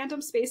existed in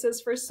fandom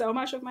spaces for so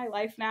much of my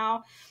life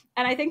now.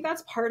 And I think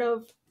that's part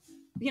of,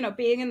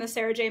 being in the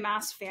Sarah J.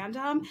 Maas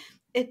fandom.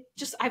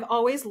 I've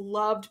always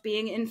loved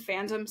being in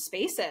fandom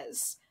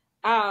spaces.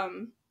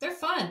 They're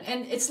fun.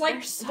 And it's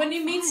like when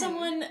you meet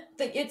someone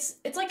that it's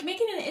like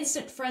making an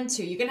instant friend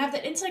too. You can have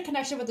that instant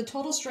connection with a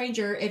total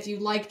stranger if you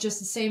like just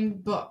the same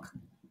book.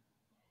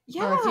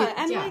 Yeah,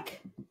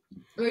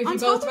 or if you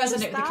both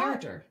resonate with the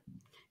character.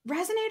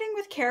 Resonating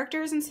with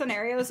characters and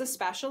scenarios,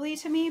 especially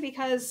to me,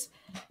 because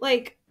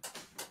like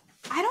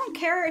I don't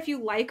care if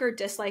you like or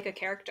dislike a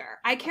character.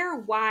 I care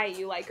why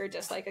you like or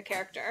dislike a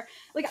character.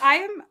 Like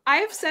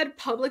I've said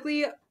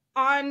publicly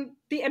on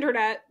the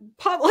internet,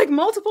 like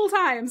multiple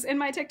times in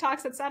my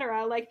TikToks,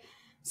 etc. Like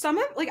some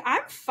of like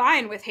I'm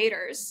fine with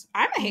haters.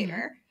 I'm a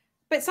hater,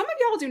 but some of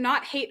y'all do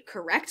not hate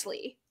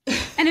correctly.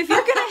 And if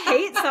you're gonna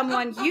hate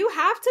someone, you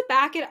have to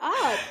back it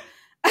up.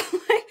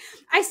 Like,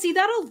 I see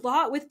that a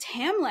lot with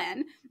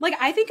Tamlin. Like,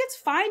 I think it's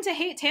fine to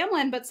hate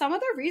Tamlin, but some of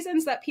the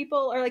reasons that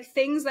people are like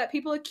things that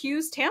people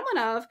accuse Tamlin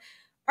of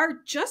are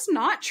just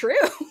not true.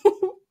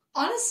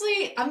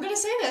 Honestly, I'm going to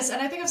say this,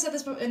 and I think I've said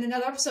this in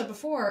another episode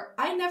before.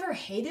 I never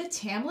hated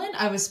Tamlin.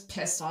 I was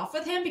pissed off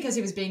with him because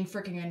he was being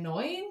freaking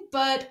annoying,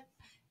 but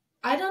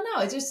I don't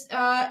know. It just,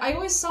 I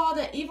always saw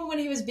that even when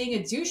he was being a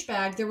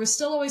douchebag, there was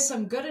still always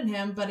some good in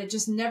him, but it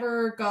just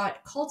never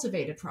got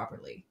cultivated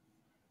properly.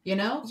 You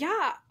know?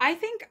 Yeah, I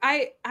think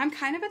I'm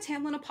kind of a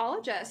Tamlin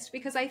apologist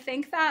because I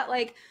think that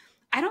like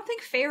I don't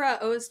think Feyre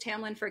owes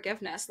Tamlin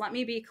forgiveness, let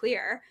me be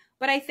clear,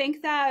 but I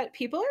think that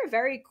people are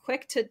very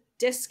quick to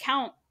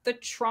discount the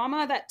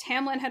trauma that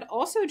Tamlin had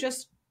also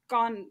just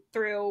gone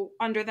through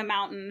under the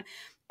mountain.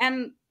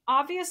 And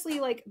obviously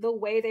like the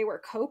way they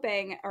were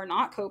coping or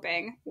not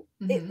coping,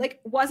 it like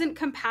wasn't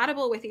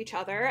compatible with each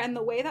other. And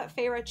the way that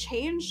Feyre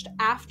changed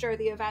after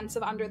the events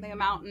of Under the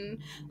Mountain,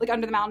 like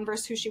Under the Mountain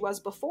versus who she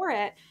was before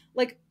it,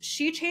 like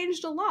she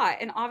changed a lot.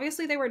 And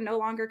obviously they were no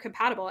longer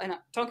compatible. And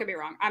don't get me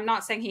wrong, I'm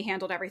not saying he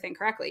handled everything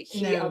correctly.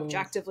 He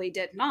objectively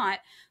did not,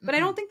 but I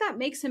don't think that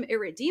makes him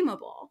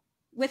irredeemable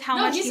with how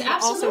much he's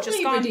also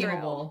just gone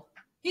redeemable. Through.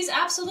 He's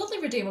absolutely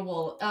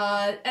redeemable.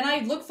 And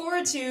I look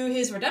forward to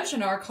his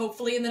redemption arc,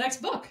 hopefully in the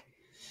next book.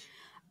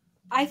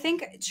 I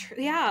think,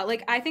 yeah,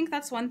 like, I think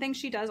that's one thing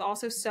she does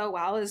also so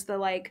well is the,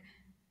 like,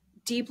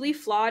 deeply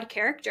flawed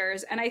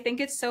characters. And I think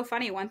it's so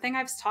funny. One thing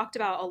I've talked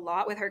about a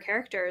lot with her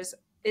characters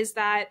is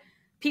that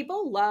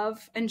people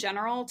love, in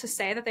general, to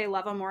say that they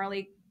love a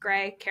morally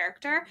gray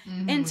character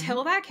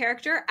until that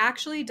character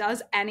actually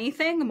does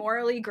anything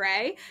morally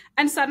gray.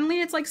 And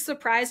suddenly it's like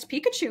surprised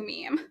Pikachu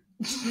meme.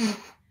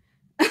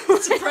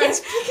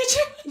 Surprise Pikachu.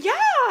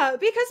 Yeah,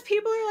 because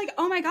people are like,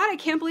 oh my god, I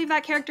can't believe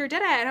that character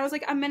did it. And I was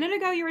like, a minute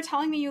ago you were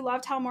telling me you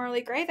loved how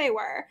morally gray they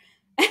were.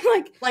 And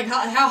like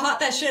how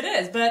hot that shit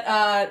is,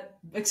 but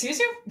excuse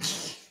you?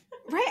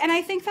 Right, and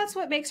I think that's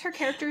what makes her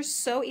characters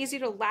so easy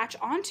to latch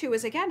onto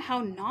is again how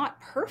not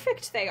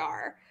perfect they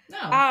are.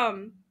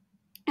 No.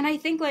 And I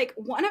think like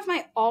one of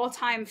my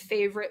all-time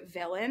favorite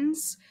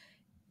villains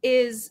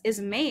is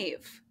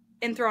Maeve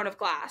in Throne of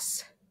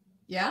Glass.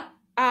 Yeah.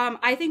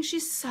 I think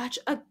she's such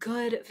a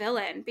good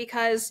villain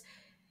because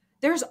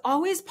there's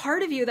always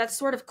part of you that's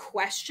sort of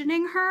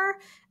questioning her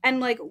and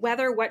like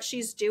whether what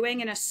she's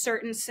doing in a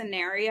certain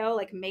scenario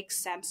like makes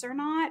sense or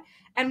not.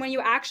 And when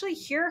you actually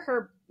hear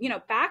her, you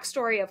know,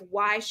 backstory of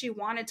why she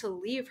wanted to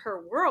leave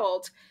her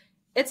world,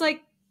 it's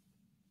like,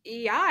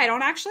 yeah, I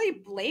don't actually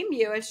blame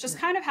you. It's just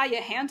kind of how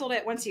you handled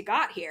it once you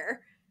got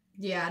here.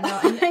 Yeah, no,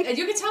 and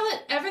you can tell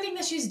that everything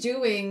that she's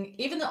doing,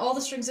 even all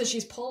the strings that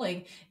she's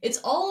pulling, it's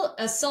all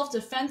a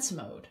self-defense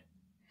mode,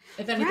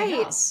 if anything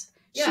else.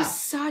 Yeah. She's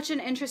such an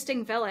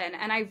interesting villain,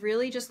 and I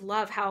really just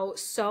love how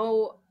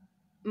so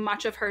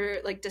much of her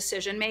like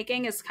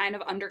decision-making is kind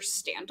of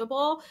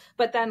understandable,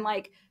 but then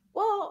like,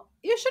 well,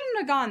 you shouldn't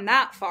have gone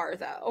that far,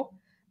 though.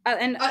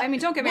 And I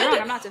mean, don't get me wrong,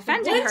 I'm not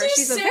defending her.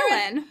 She's a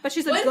villain, but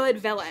she's a good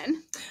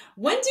villain.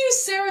 When do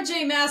Sarah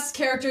J. Maas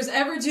characters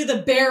ever do the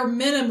bare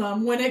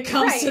minimum when it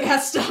comes to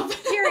that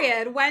stuff?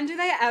 Period. When do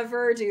they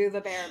ever do the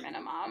bare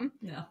minimum?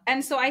 Yeah.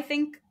 And so I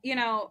think, you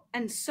know,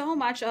 and so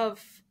much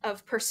of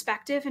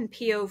perspective and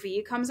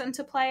POV comes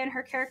into play in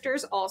her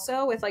characters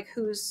also with like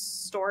whose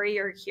story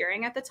you're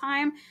hearing at the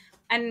time.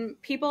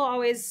 And people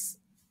always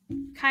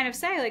kind of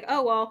say like,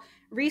 oh, well,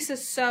 Rhys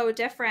is so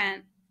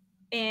different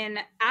in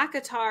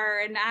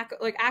ACOTAR and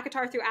like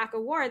ACOTAR through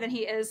ACOWAR than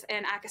he is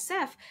in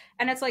ACOSF.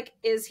 And it's like,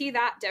 is he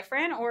that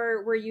different?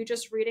 Or were you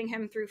just reading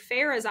him through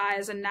Feyre's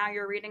eyes and now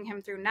you're reading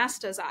him through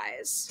Nesta's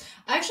eyes?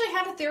 I actually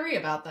had a theory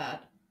about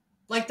that.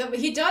 Like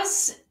he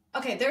does,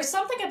 okay, there's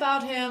something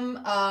about him,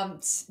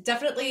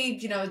 definitely,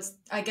 you know,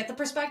 I get the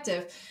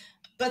perspective,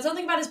 but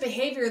something about his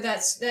behavior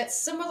that's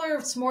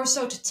similar more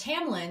so to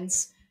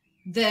Tamlin's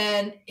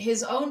than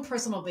his own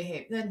personal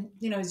behavior, than,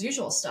 you know, his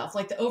usual stuff,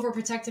 like the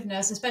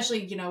overprotectiveness,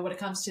 especially, you know, when it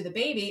comes to the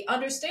baby.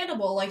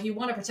 Understandable, like you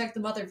want to protect the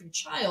mother of your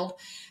child,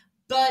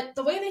 but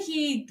the way that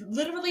he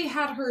literally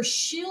had her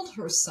shield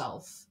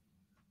herself,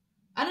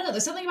 I don't know,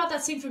 there's something about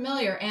that seemed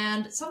familiar,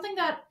 and something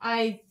that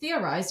I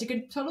theorized, you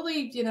can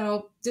totally, you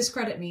know,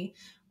 discredit me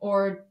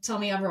or tell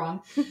me I'm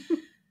wrong.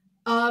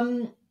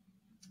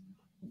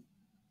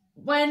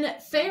 When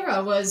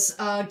Feyre was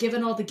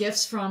given all the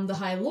gifts from the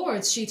High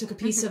Lords, she took a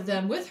piece of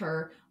them with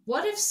her.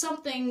 What if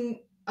something,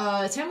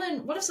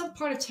 what if some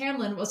part of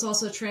Tamlin was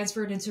also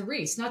transferred into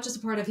Rhys? Not just a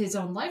part of his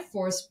own life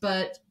force,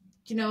 but,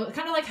 you know,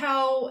 kind of like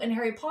how in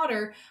Harry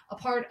Potter, a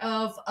part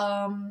of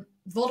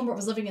Voldemort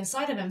was living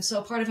inside of him,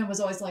 so part of him was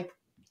always like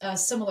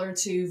similar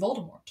to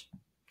Voldemort.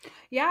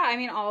 Yeah, I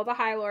mean, all the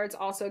High Lords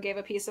also gave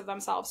a piece of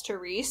themselves to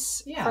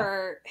Rhys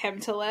for him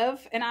to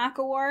live in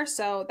ACOWAR,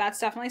 so that's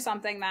definitely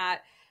something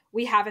that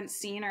we haven't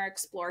seen or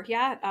explored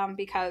yet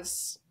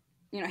because,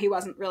 you know, he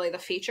wasn't really the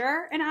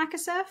feature in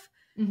ACOSF.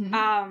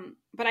 Mm-hmm.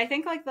 But I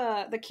think like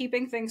the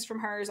keeping things from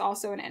her is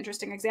also an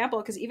interesting example,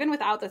 because even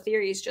without the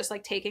theories, just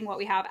like taking what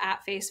we have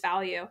at face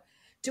value,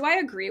 do I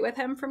agree with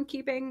him from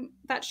keeping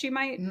that she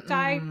might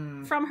die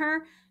Mm-mm. from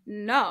her?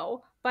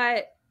 No.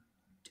 But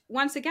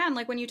once again,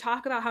 like when you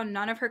talk about how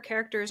none of her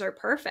characters are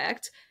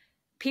perfect,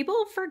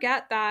 people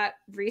forget that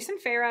Reese and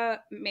Farah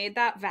made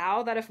that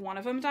vow that if one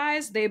of them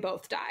dies, they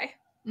both die.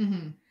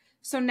 Mm-hmm.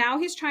 So now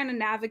he's trying to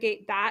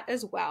navigate that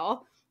as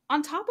well.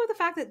 On top of the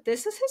fact that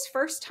this is his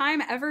first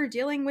time ever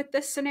dealing with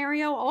this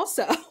scenario,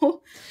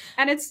 also.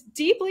 And it's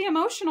deeply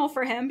emotional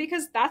for him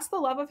because that's the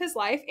love of his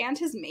life and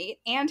his mate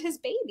and his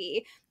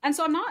baby. And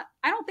so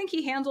I don't think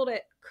he handled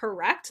it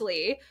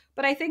correctly,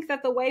 but I think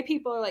that the way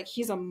people are like,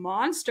 he's a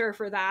monster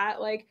for that,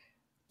 like,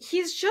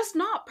 he's just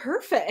not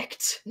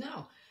perfect.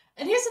 No.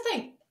 And here's the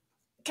thing.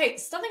 Okay,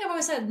 something I've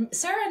always said,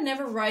 Sarah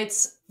never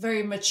writes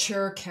very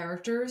mature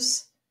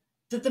characters.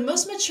 That the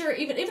most mature,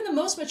 even the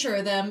most mature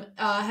of them,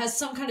 has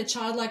some kind of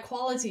childlike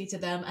quality to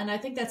them, and I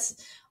think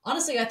that's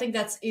honestly, I think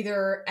that's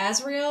either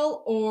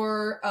Azrael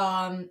or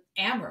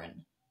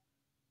Amryn.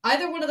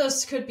 Either one of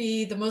those could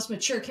be the most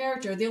mature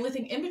character. The only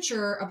thing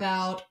immature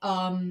about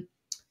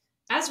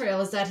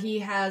Azrael is that he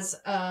has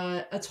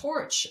a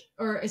torch,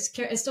 or is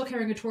still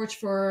carrying a torch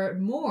for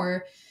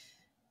Moore,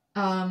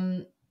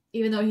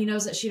 even though he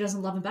knows that she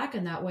doesn't love him back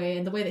in that way,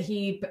 and the way that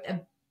he,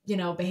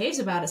 behaves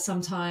about it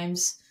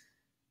sometimes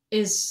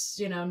is,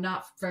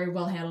 not very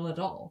well handled at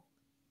all.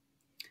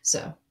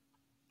 So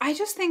I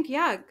just think,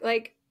 yeah,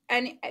 like,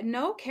 and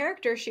no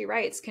character she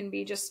writes can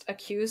be just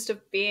accused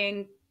of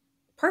being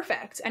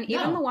perfect. And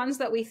even the no. ones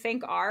that we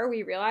think are,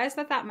 we realize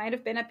that that might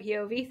have been a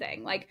POV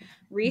thing. Like,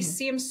 Reese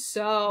seems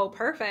so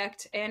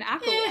perfect in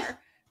Akalor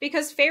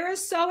because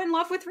Farah's so in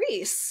love with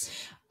Reese.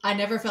 I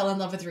never fell in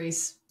love with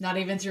Reese, not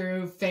even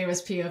through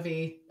Farah's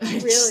POV.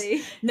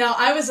 Really? No,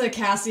 I was a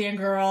Cassian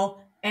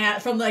girl,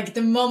 and from like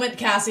the moment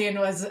Cassian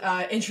was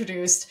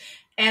introduced,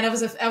 and I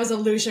was a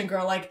Lucian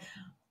girl. Like,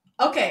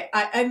 okay,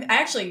 I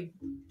actually,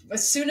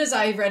 as soon as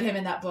I read him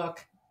in that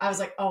book, I was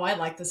like, oh, I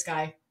like this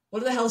guy.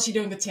 What the hell is she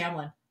doing with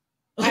Tamlin?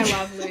 I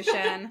love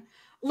Lucian.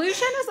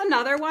 Lucian is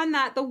another one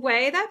that the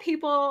way that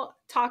people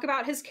talk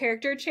about his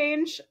character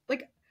change,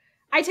 like,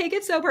 I take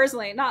it so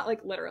personally, not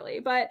like literally,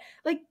 but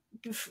like,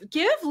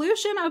 give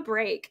Lucian a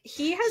break.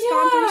 He has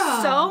gone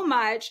through so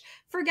much,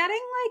 forgetting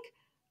like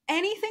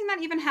anything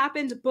that even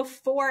happened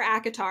before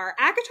Akatar.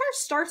 Akatar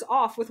starts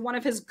off with one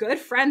of his good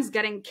friends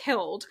getting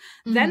killed,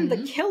 then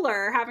the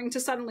killer having to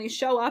suddenly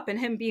show up and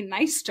him be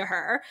nice to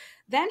her.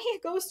 Then he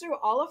goes through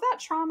all of that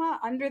trauma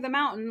under the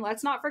mountain.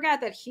 Let's not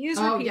forget that he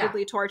is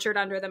repeatedly tortured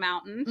under the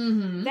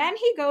mountain. Then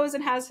he goes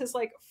and has his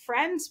like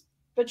friends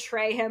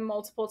betray him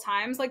multiple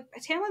times. Like,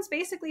 Tamlin's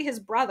basically his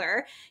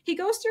brother. He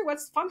goes through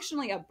what's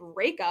functionally a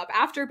breakup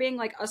after being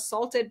like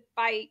assaulted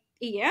by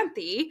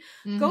Ianthe,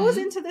 goes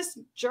into this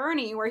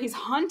journey where he's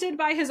hunted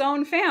by his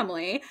own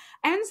family,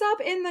 ends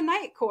up in the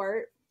Night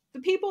Court.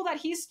 The people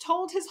that he's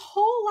told his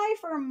whole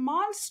life are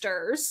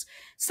monsters,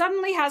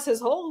 suddenly has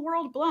his whole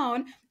world blown,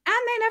 and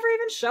they never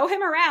even show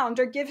him around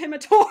or give him a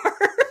tour.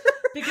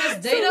 Because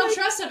they don't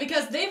trust him,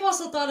 because they've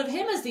also thought of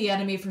him as the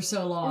enemy for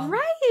so long.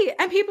 Right.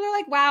 And people are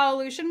like, wow,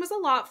 Lucian was a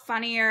lot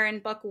funnier in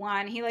book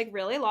 1. He like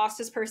really lost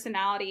his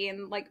personality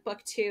in like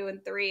book 2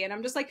 and 3. And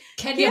I'm just like,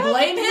 can you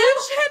blame him?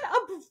 Lucian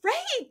a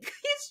break.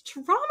 He's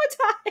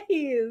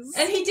traumatized.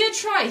 And he did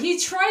try. He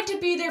tried to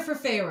be there for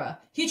Farah.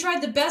 He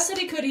tried the best that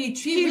he could. He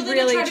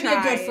really did try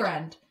to be a good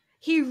friend.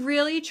 He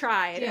really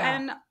tried. Yeah.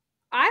 And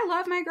I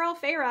love my girl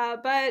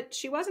Farah, but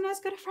she wasn't as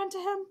good a friend to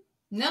him.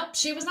 Nope,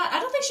 she was not. I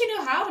don't think she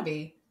knew how to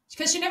be.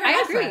 Because she never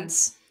had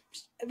friends.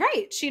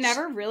 Right. She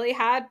never really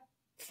had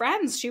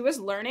friends. She was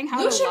learning how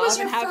to love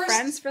and have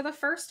friends for the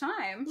first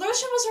time.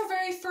 Lucian was her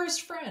very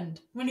first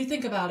friend, when you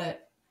think about it.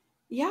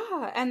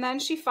 Yeah, and then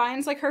she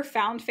finds like her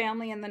found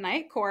family in the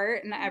Night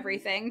Court and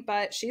everything,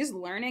 but she's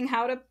learning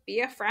how to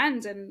be a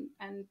friend,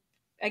 and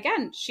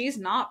again, she's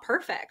not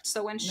perfect.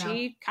 So when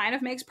she kind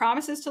of makes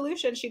promises to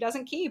Lucian she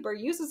doesn't keep or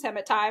uses him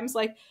at times,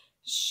 like,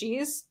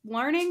 she's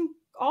learning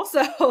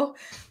also.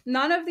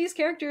 None of these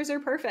characters are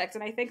perfect,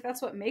 and I think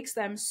that's what makes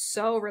them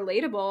so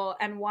relatable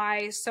and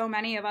why so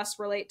many of us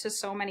relate to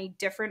so many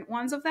different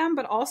ones of them.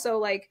 But also,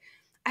 like,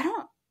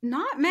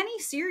 not many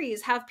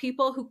series have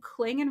people who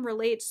cling and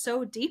relate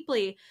so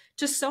deeply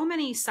to so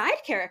many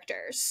side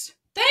characters.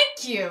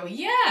 Thank you.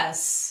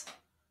 Yes.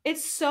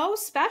 It's so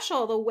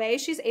special the way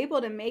she's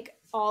able to make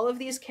all of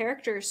these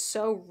characters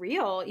so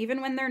real,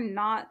 even when they're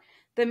not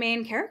the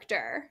main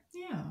character.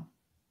 Yeah.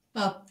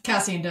 Well,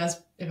 Cassian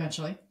does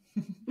eventually.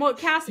 Well,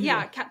 but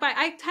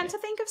I tend to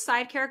think of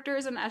side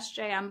characters in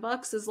SJM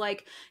books as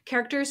like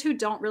characters who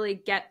don't really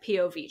get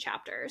POV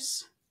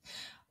chapters.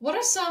 What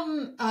are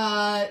some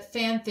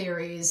fan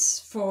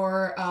theories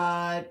for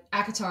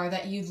Akatar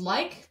that you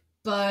like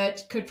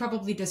but could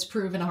probably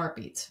disprove in a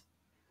heartbeat?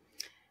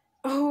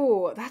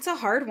 Oh, that's a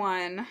hard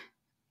one.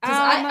 Because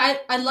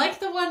I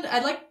like the one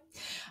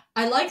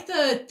I like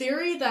the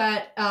theory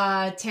that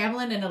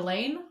Tamlin and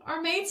Elaine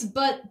are mates,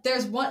 but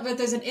there's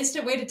an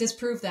instant way to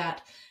disprove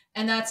that.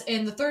 And that's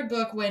in the third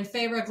book when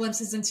Feyre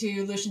glimpses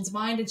into Lucian's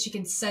mind and she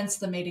can sense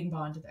the mating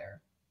bond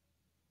there.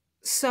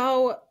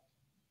 So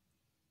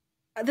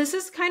this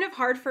is kind of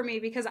hard for me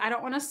because I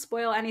don't want to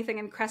spoil anything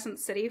in Crescent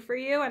City for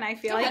you, and I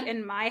feel like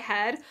in my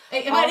head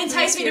it might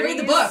entice me to read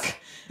the book.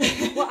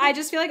 Well, I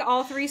just feel like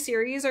all 3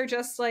 series are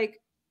just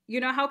like, you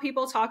know how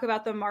people talk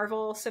about the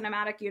Marvel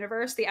Cinematic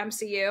Universe, the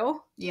MCU?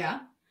 Yeah.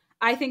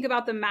 I think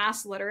about the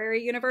Mass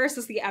Literary Universe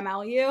as the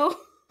MLU.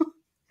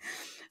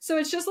 So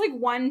it's just like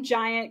one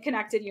giant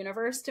connected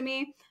universe to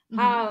me.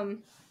 But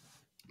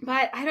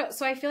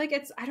I feel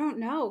like I don't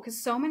know,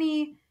 because so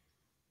many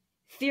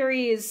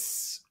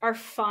theories are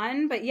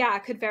fun, but yeah,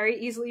 could very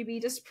easily be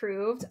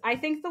disproved. I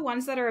think the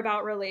ones that are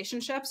about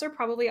relationships are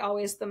probably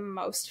always the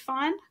most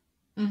fun.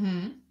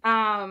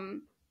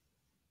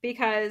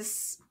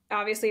 Because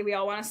obviously we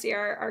all want to see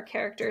our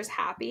characters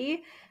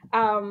happy.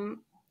 But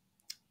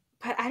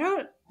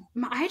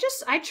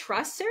I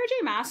trust Sarah J.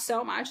 Maas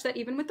so much that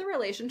even with the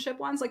relationship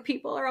ones, like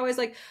people are always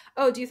like,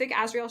 oh, do you think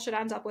Asriel should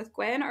end up with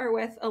Gwyn or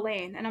with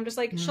Elaine? And I'm just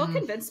like, she'll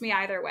convince me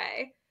either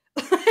way.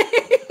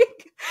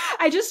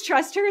 I just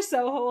trust her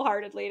so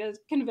wholeheartedly to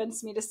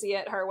convince me to see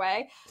it her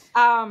way.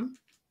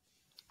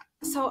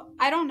 So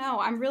I don't know.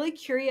 I'm really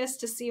curious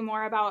to see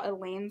more about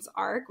Elaine's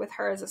arc with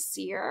her as a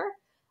seer.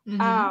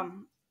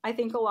 I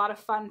think a lot of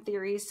fun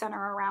theories center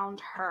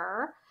around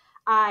her.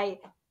 I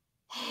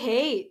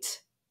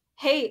hate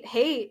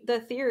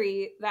the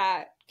theory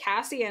that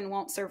Cassian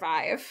won't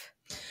survive.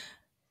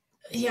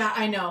 Yeah,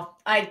 I know.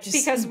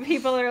 Because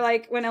people are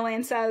like, when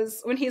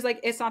he's like,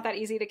 it's not that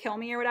easy to kill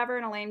me or whatever,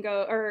 and Elaine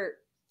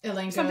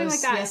something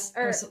goes, like that.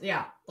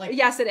 Yes,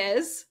 yes, it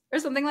is, or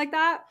something like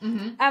that.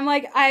 I'm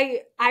like,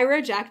 I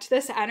reject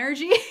this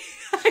energy.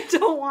 I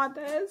don't want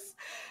this.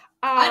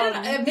 I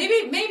don't know.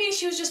 Maybe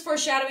she was just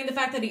foreshadowing the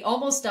fact that he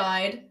almost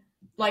died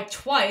like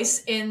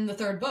twice in the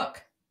third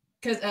book,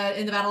 because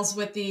in the battles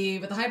with the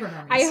Hybrid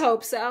armies. I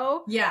hope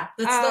so. Yeah,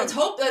 let's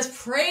hope.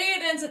 Let's pray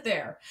it ends it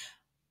there.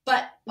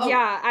 But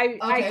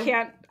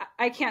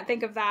I can't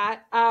think of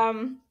that.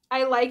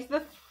 I like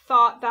the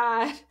thought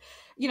that,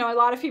 a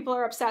lot of people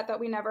are upset that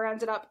we never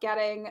ended up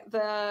getting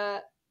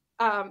the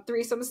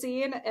threesome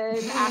scene in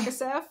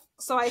MAASive.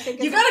 So I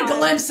think you got a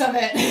glimpse of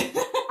it.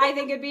 I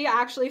think it'd be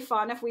actually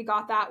fun if we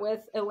got that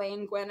with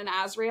Elaine, Gwyn, and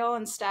Asriel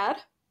instead.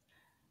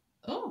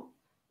 Oh,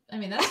 I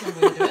mean, that's one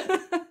way to do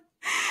it.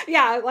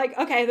 Yeah, like,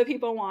 okay, the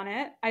people want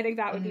it. I think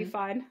that would be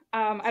fun.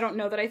 I don't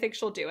know that I think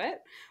she'll do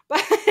it,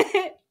 but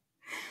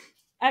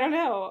I don't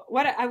know.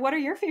 What are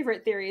your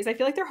favorite theories? I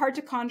feel like they're hard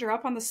to conjure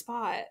up on the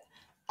spot.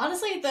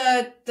 Honestly,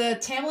 the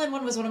Tamlin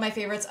one was one of my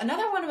favorites.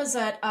 Another one was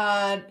that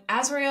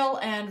Azrael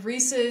and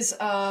Rhys's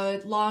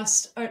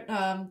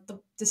the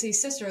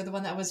deceased sister, the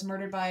one that was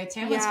murdered by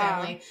Tamlin's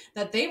family,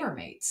 that they were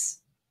mates.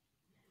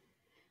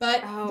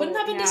 But wouldn't that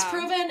have been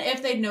disproven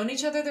if they'd known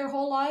each other their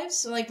whole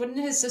lives? Like, wouldn't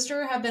his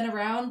sister have been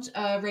around,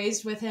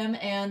 raised with him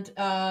and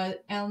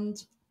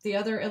the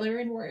other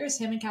Illyrian warriors,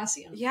 him and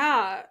Cassian?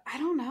 Yeah, I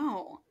don't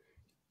know.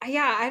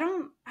 Yeah, I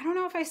don't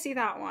know if I see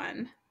that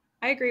one.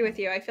 I agree with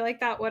you. I feel like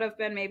that would have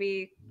been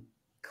maybe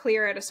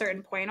clear at a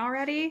certain point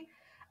already.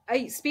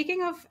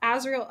 Speaking of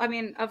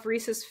of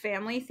Rhys's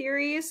family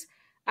theories,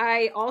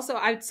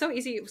 it's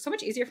so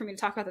much easier for me to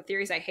talk about the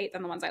theories I hate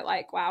than the ones I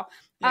like. Wow.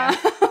 Yeah.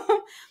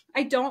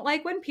 I don't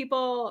like when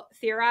people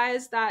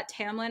theorize that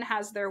Tamlin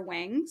has their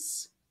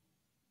wings.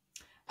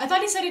 I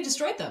thought he said he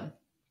destroyed them.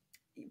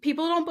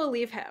 People don't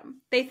believe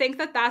him. They think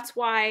that that's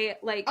why,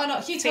 like,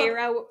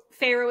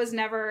 Feyre was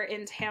never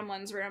in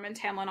Tamlin's room, and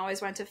Tamlin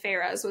always went to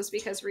Feyre's, was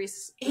because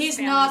Rhys. He's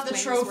not the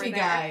trophy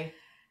guy.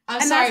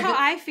 That's how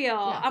I feel.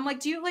 Yeah. I'm like,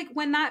 do you, like,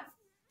 when that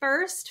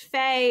first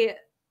Fae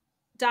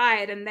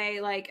died, and they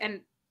and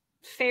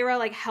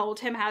Feyre held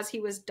him as he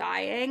was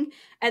dying,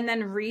 and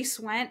then Rhys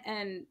went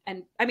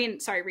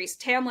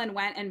Tamlin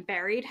went and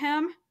buried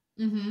him.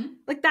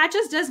 Like, that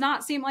just does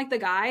not seem like the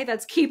guy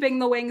that's keeping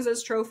the wings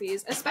as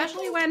trophies,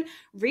 especially when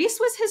Rhys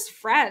was his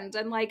friend,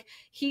 and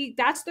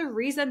that's the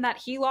reason that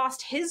he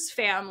lost his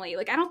family.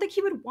 Like, I don't think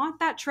he would want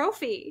that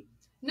trophy.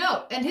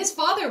 No, and his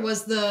father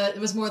was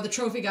more the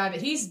trophy guy,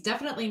 but he's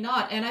definitely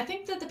not. And I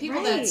think that the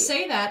people that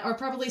say that are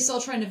probably still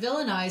trying to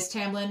villainize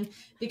Tamlin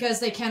because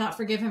they cannot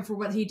forgive him for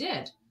what he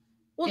did.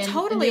 Well,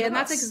 totally, and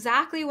that's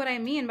exactly what I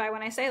mean by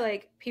when I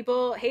say,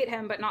 people hate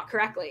him, but not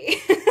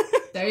correctly.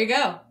 There you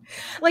go.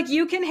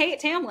 You can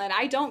hate Tamlin,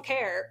 I don't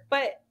care,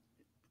 but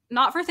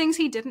not for things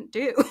he didn't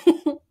do.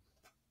 All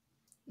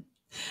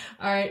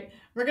right,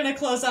 we're going to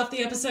close off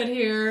the episode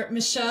here.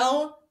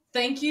 Michelle,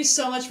 thank you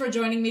so much for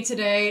joining me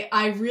today.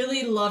 I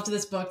really loved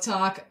this book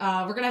talk.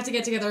 We're going to have to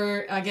get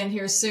together again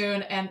here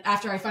soon, and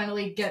after I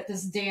finally get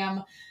this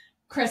damn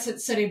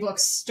Crescent City book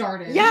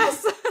started.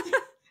 Yes!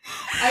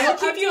 I will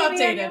keep you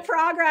updated.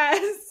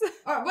 Progress.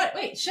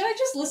 Wait, should I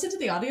just listen to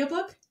the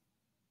audiobook?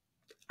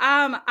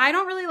 I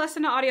don't really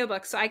listen to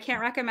audiobooks, so I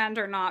can't recommend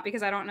or not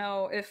because I don't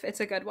know if it's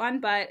a good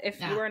one. But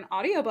if you were an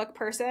audiobook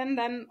person,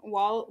 then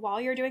while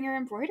you're doing your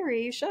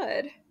embroidery, you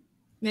should.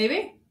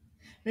 Maybe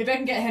I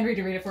can get Henry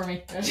to read it for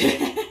me.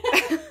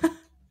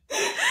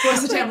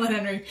 What's the Tamlin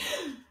Henry?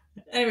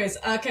 Anyways,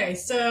 okay.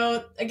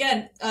 So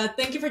again,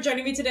 thank you for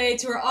joining me today.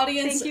 To our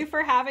audience, Thank you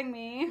for having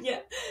me. Yeah.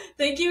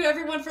 Thank you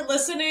everyone for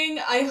listening.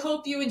 I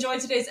hope you enjoyed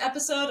today's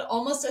episode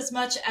almost as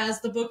much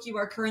as the book you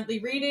are currently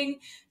reading.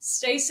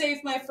 Stay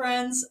safe, my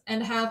friends,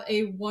 and have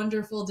a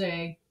wonderful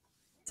day.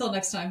 Till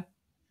next time.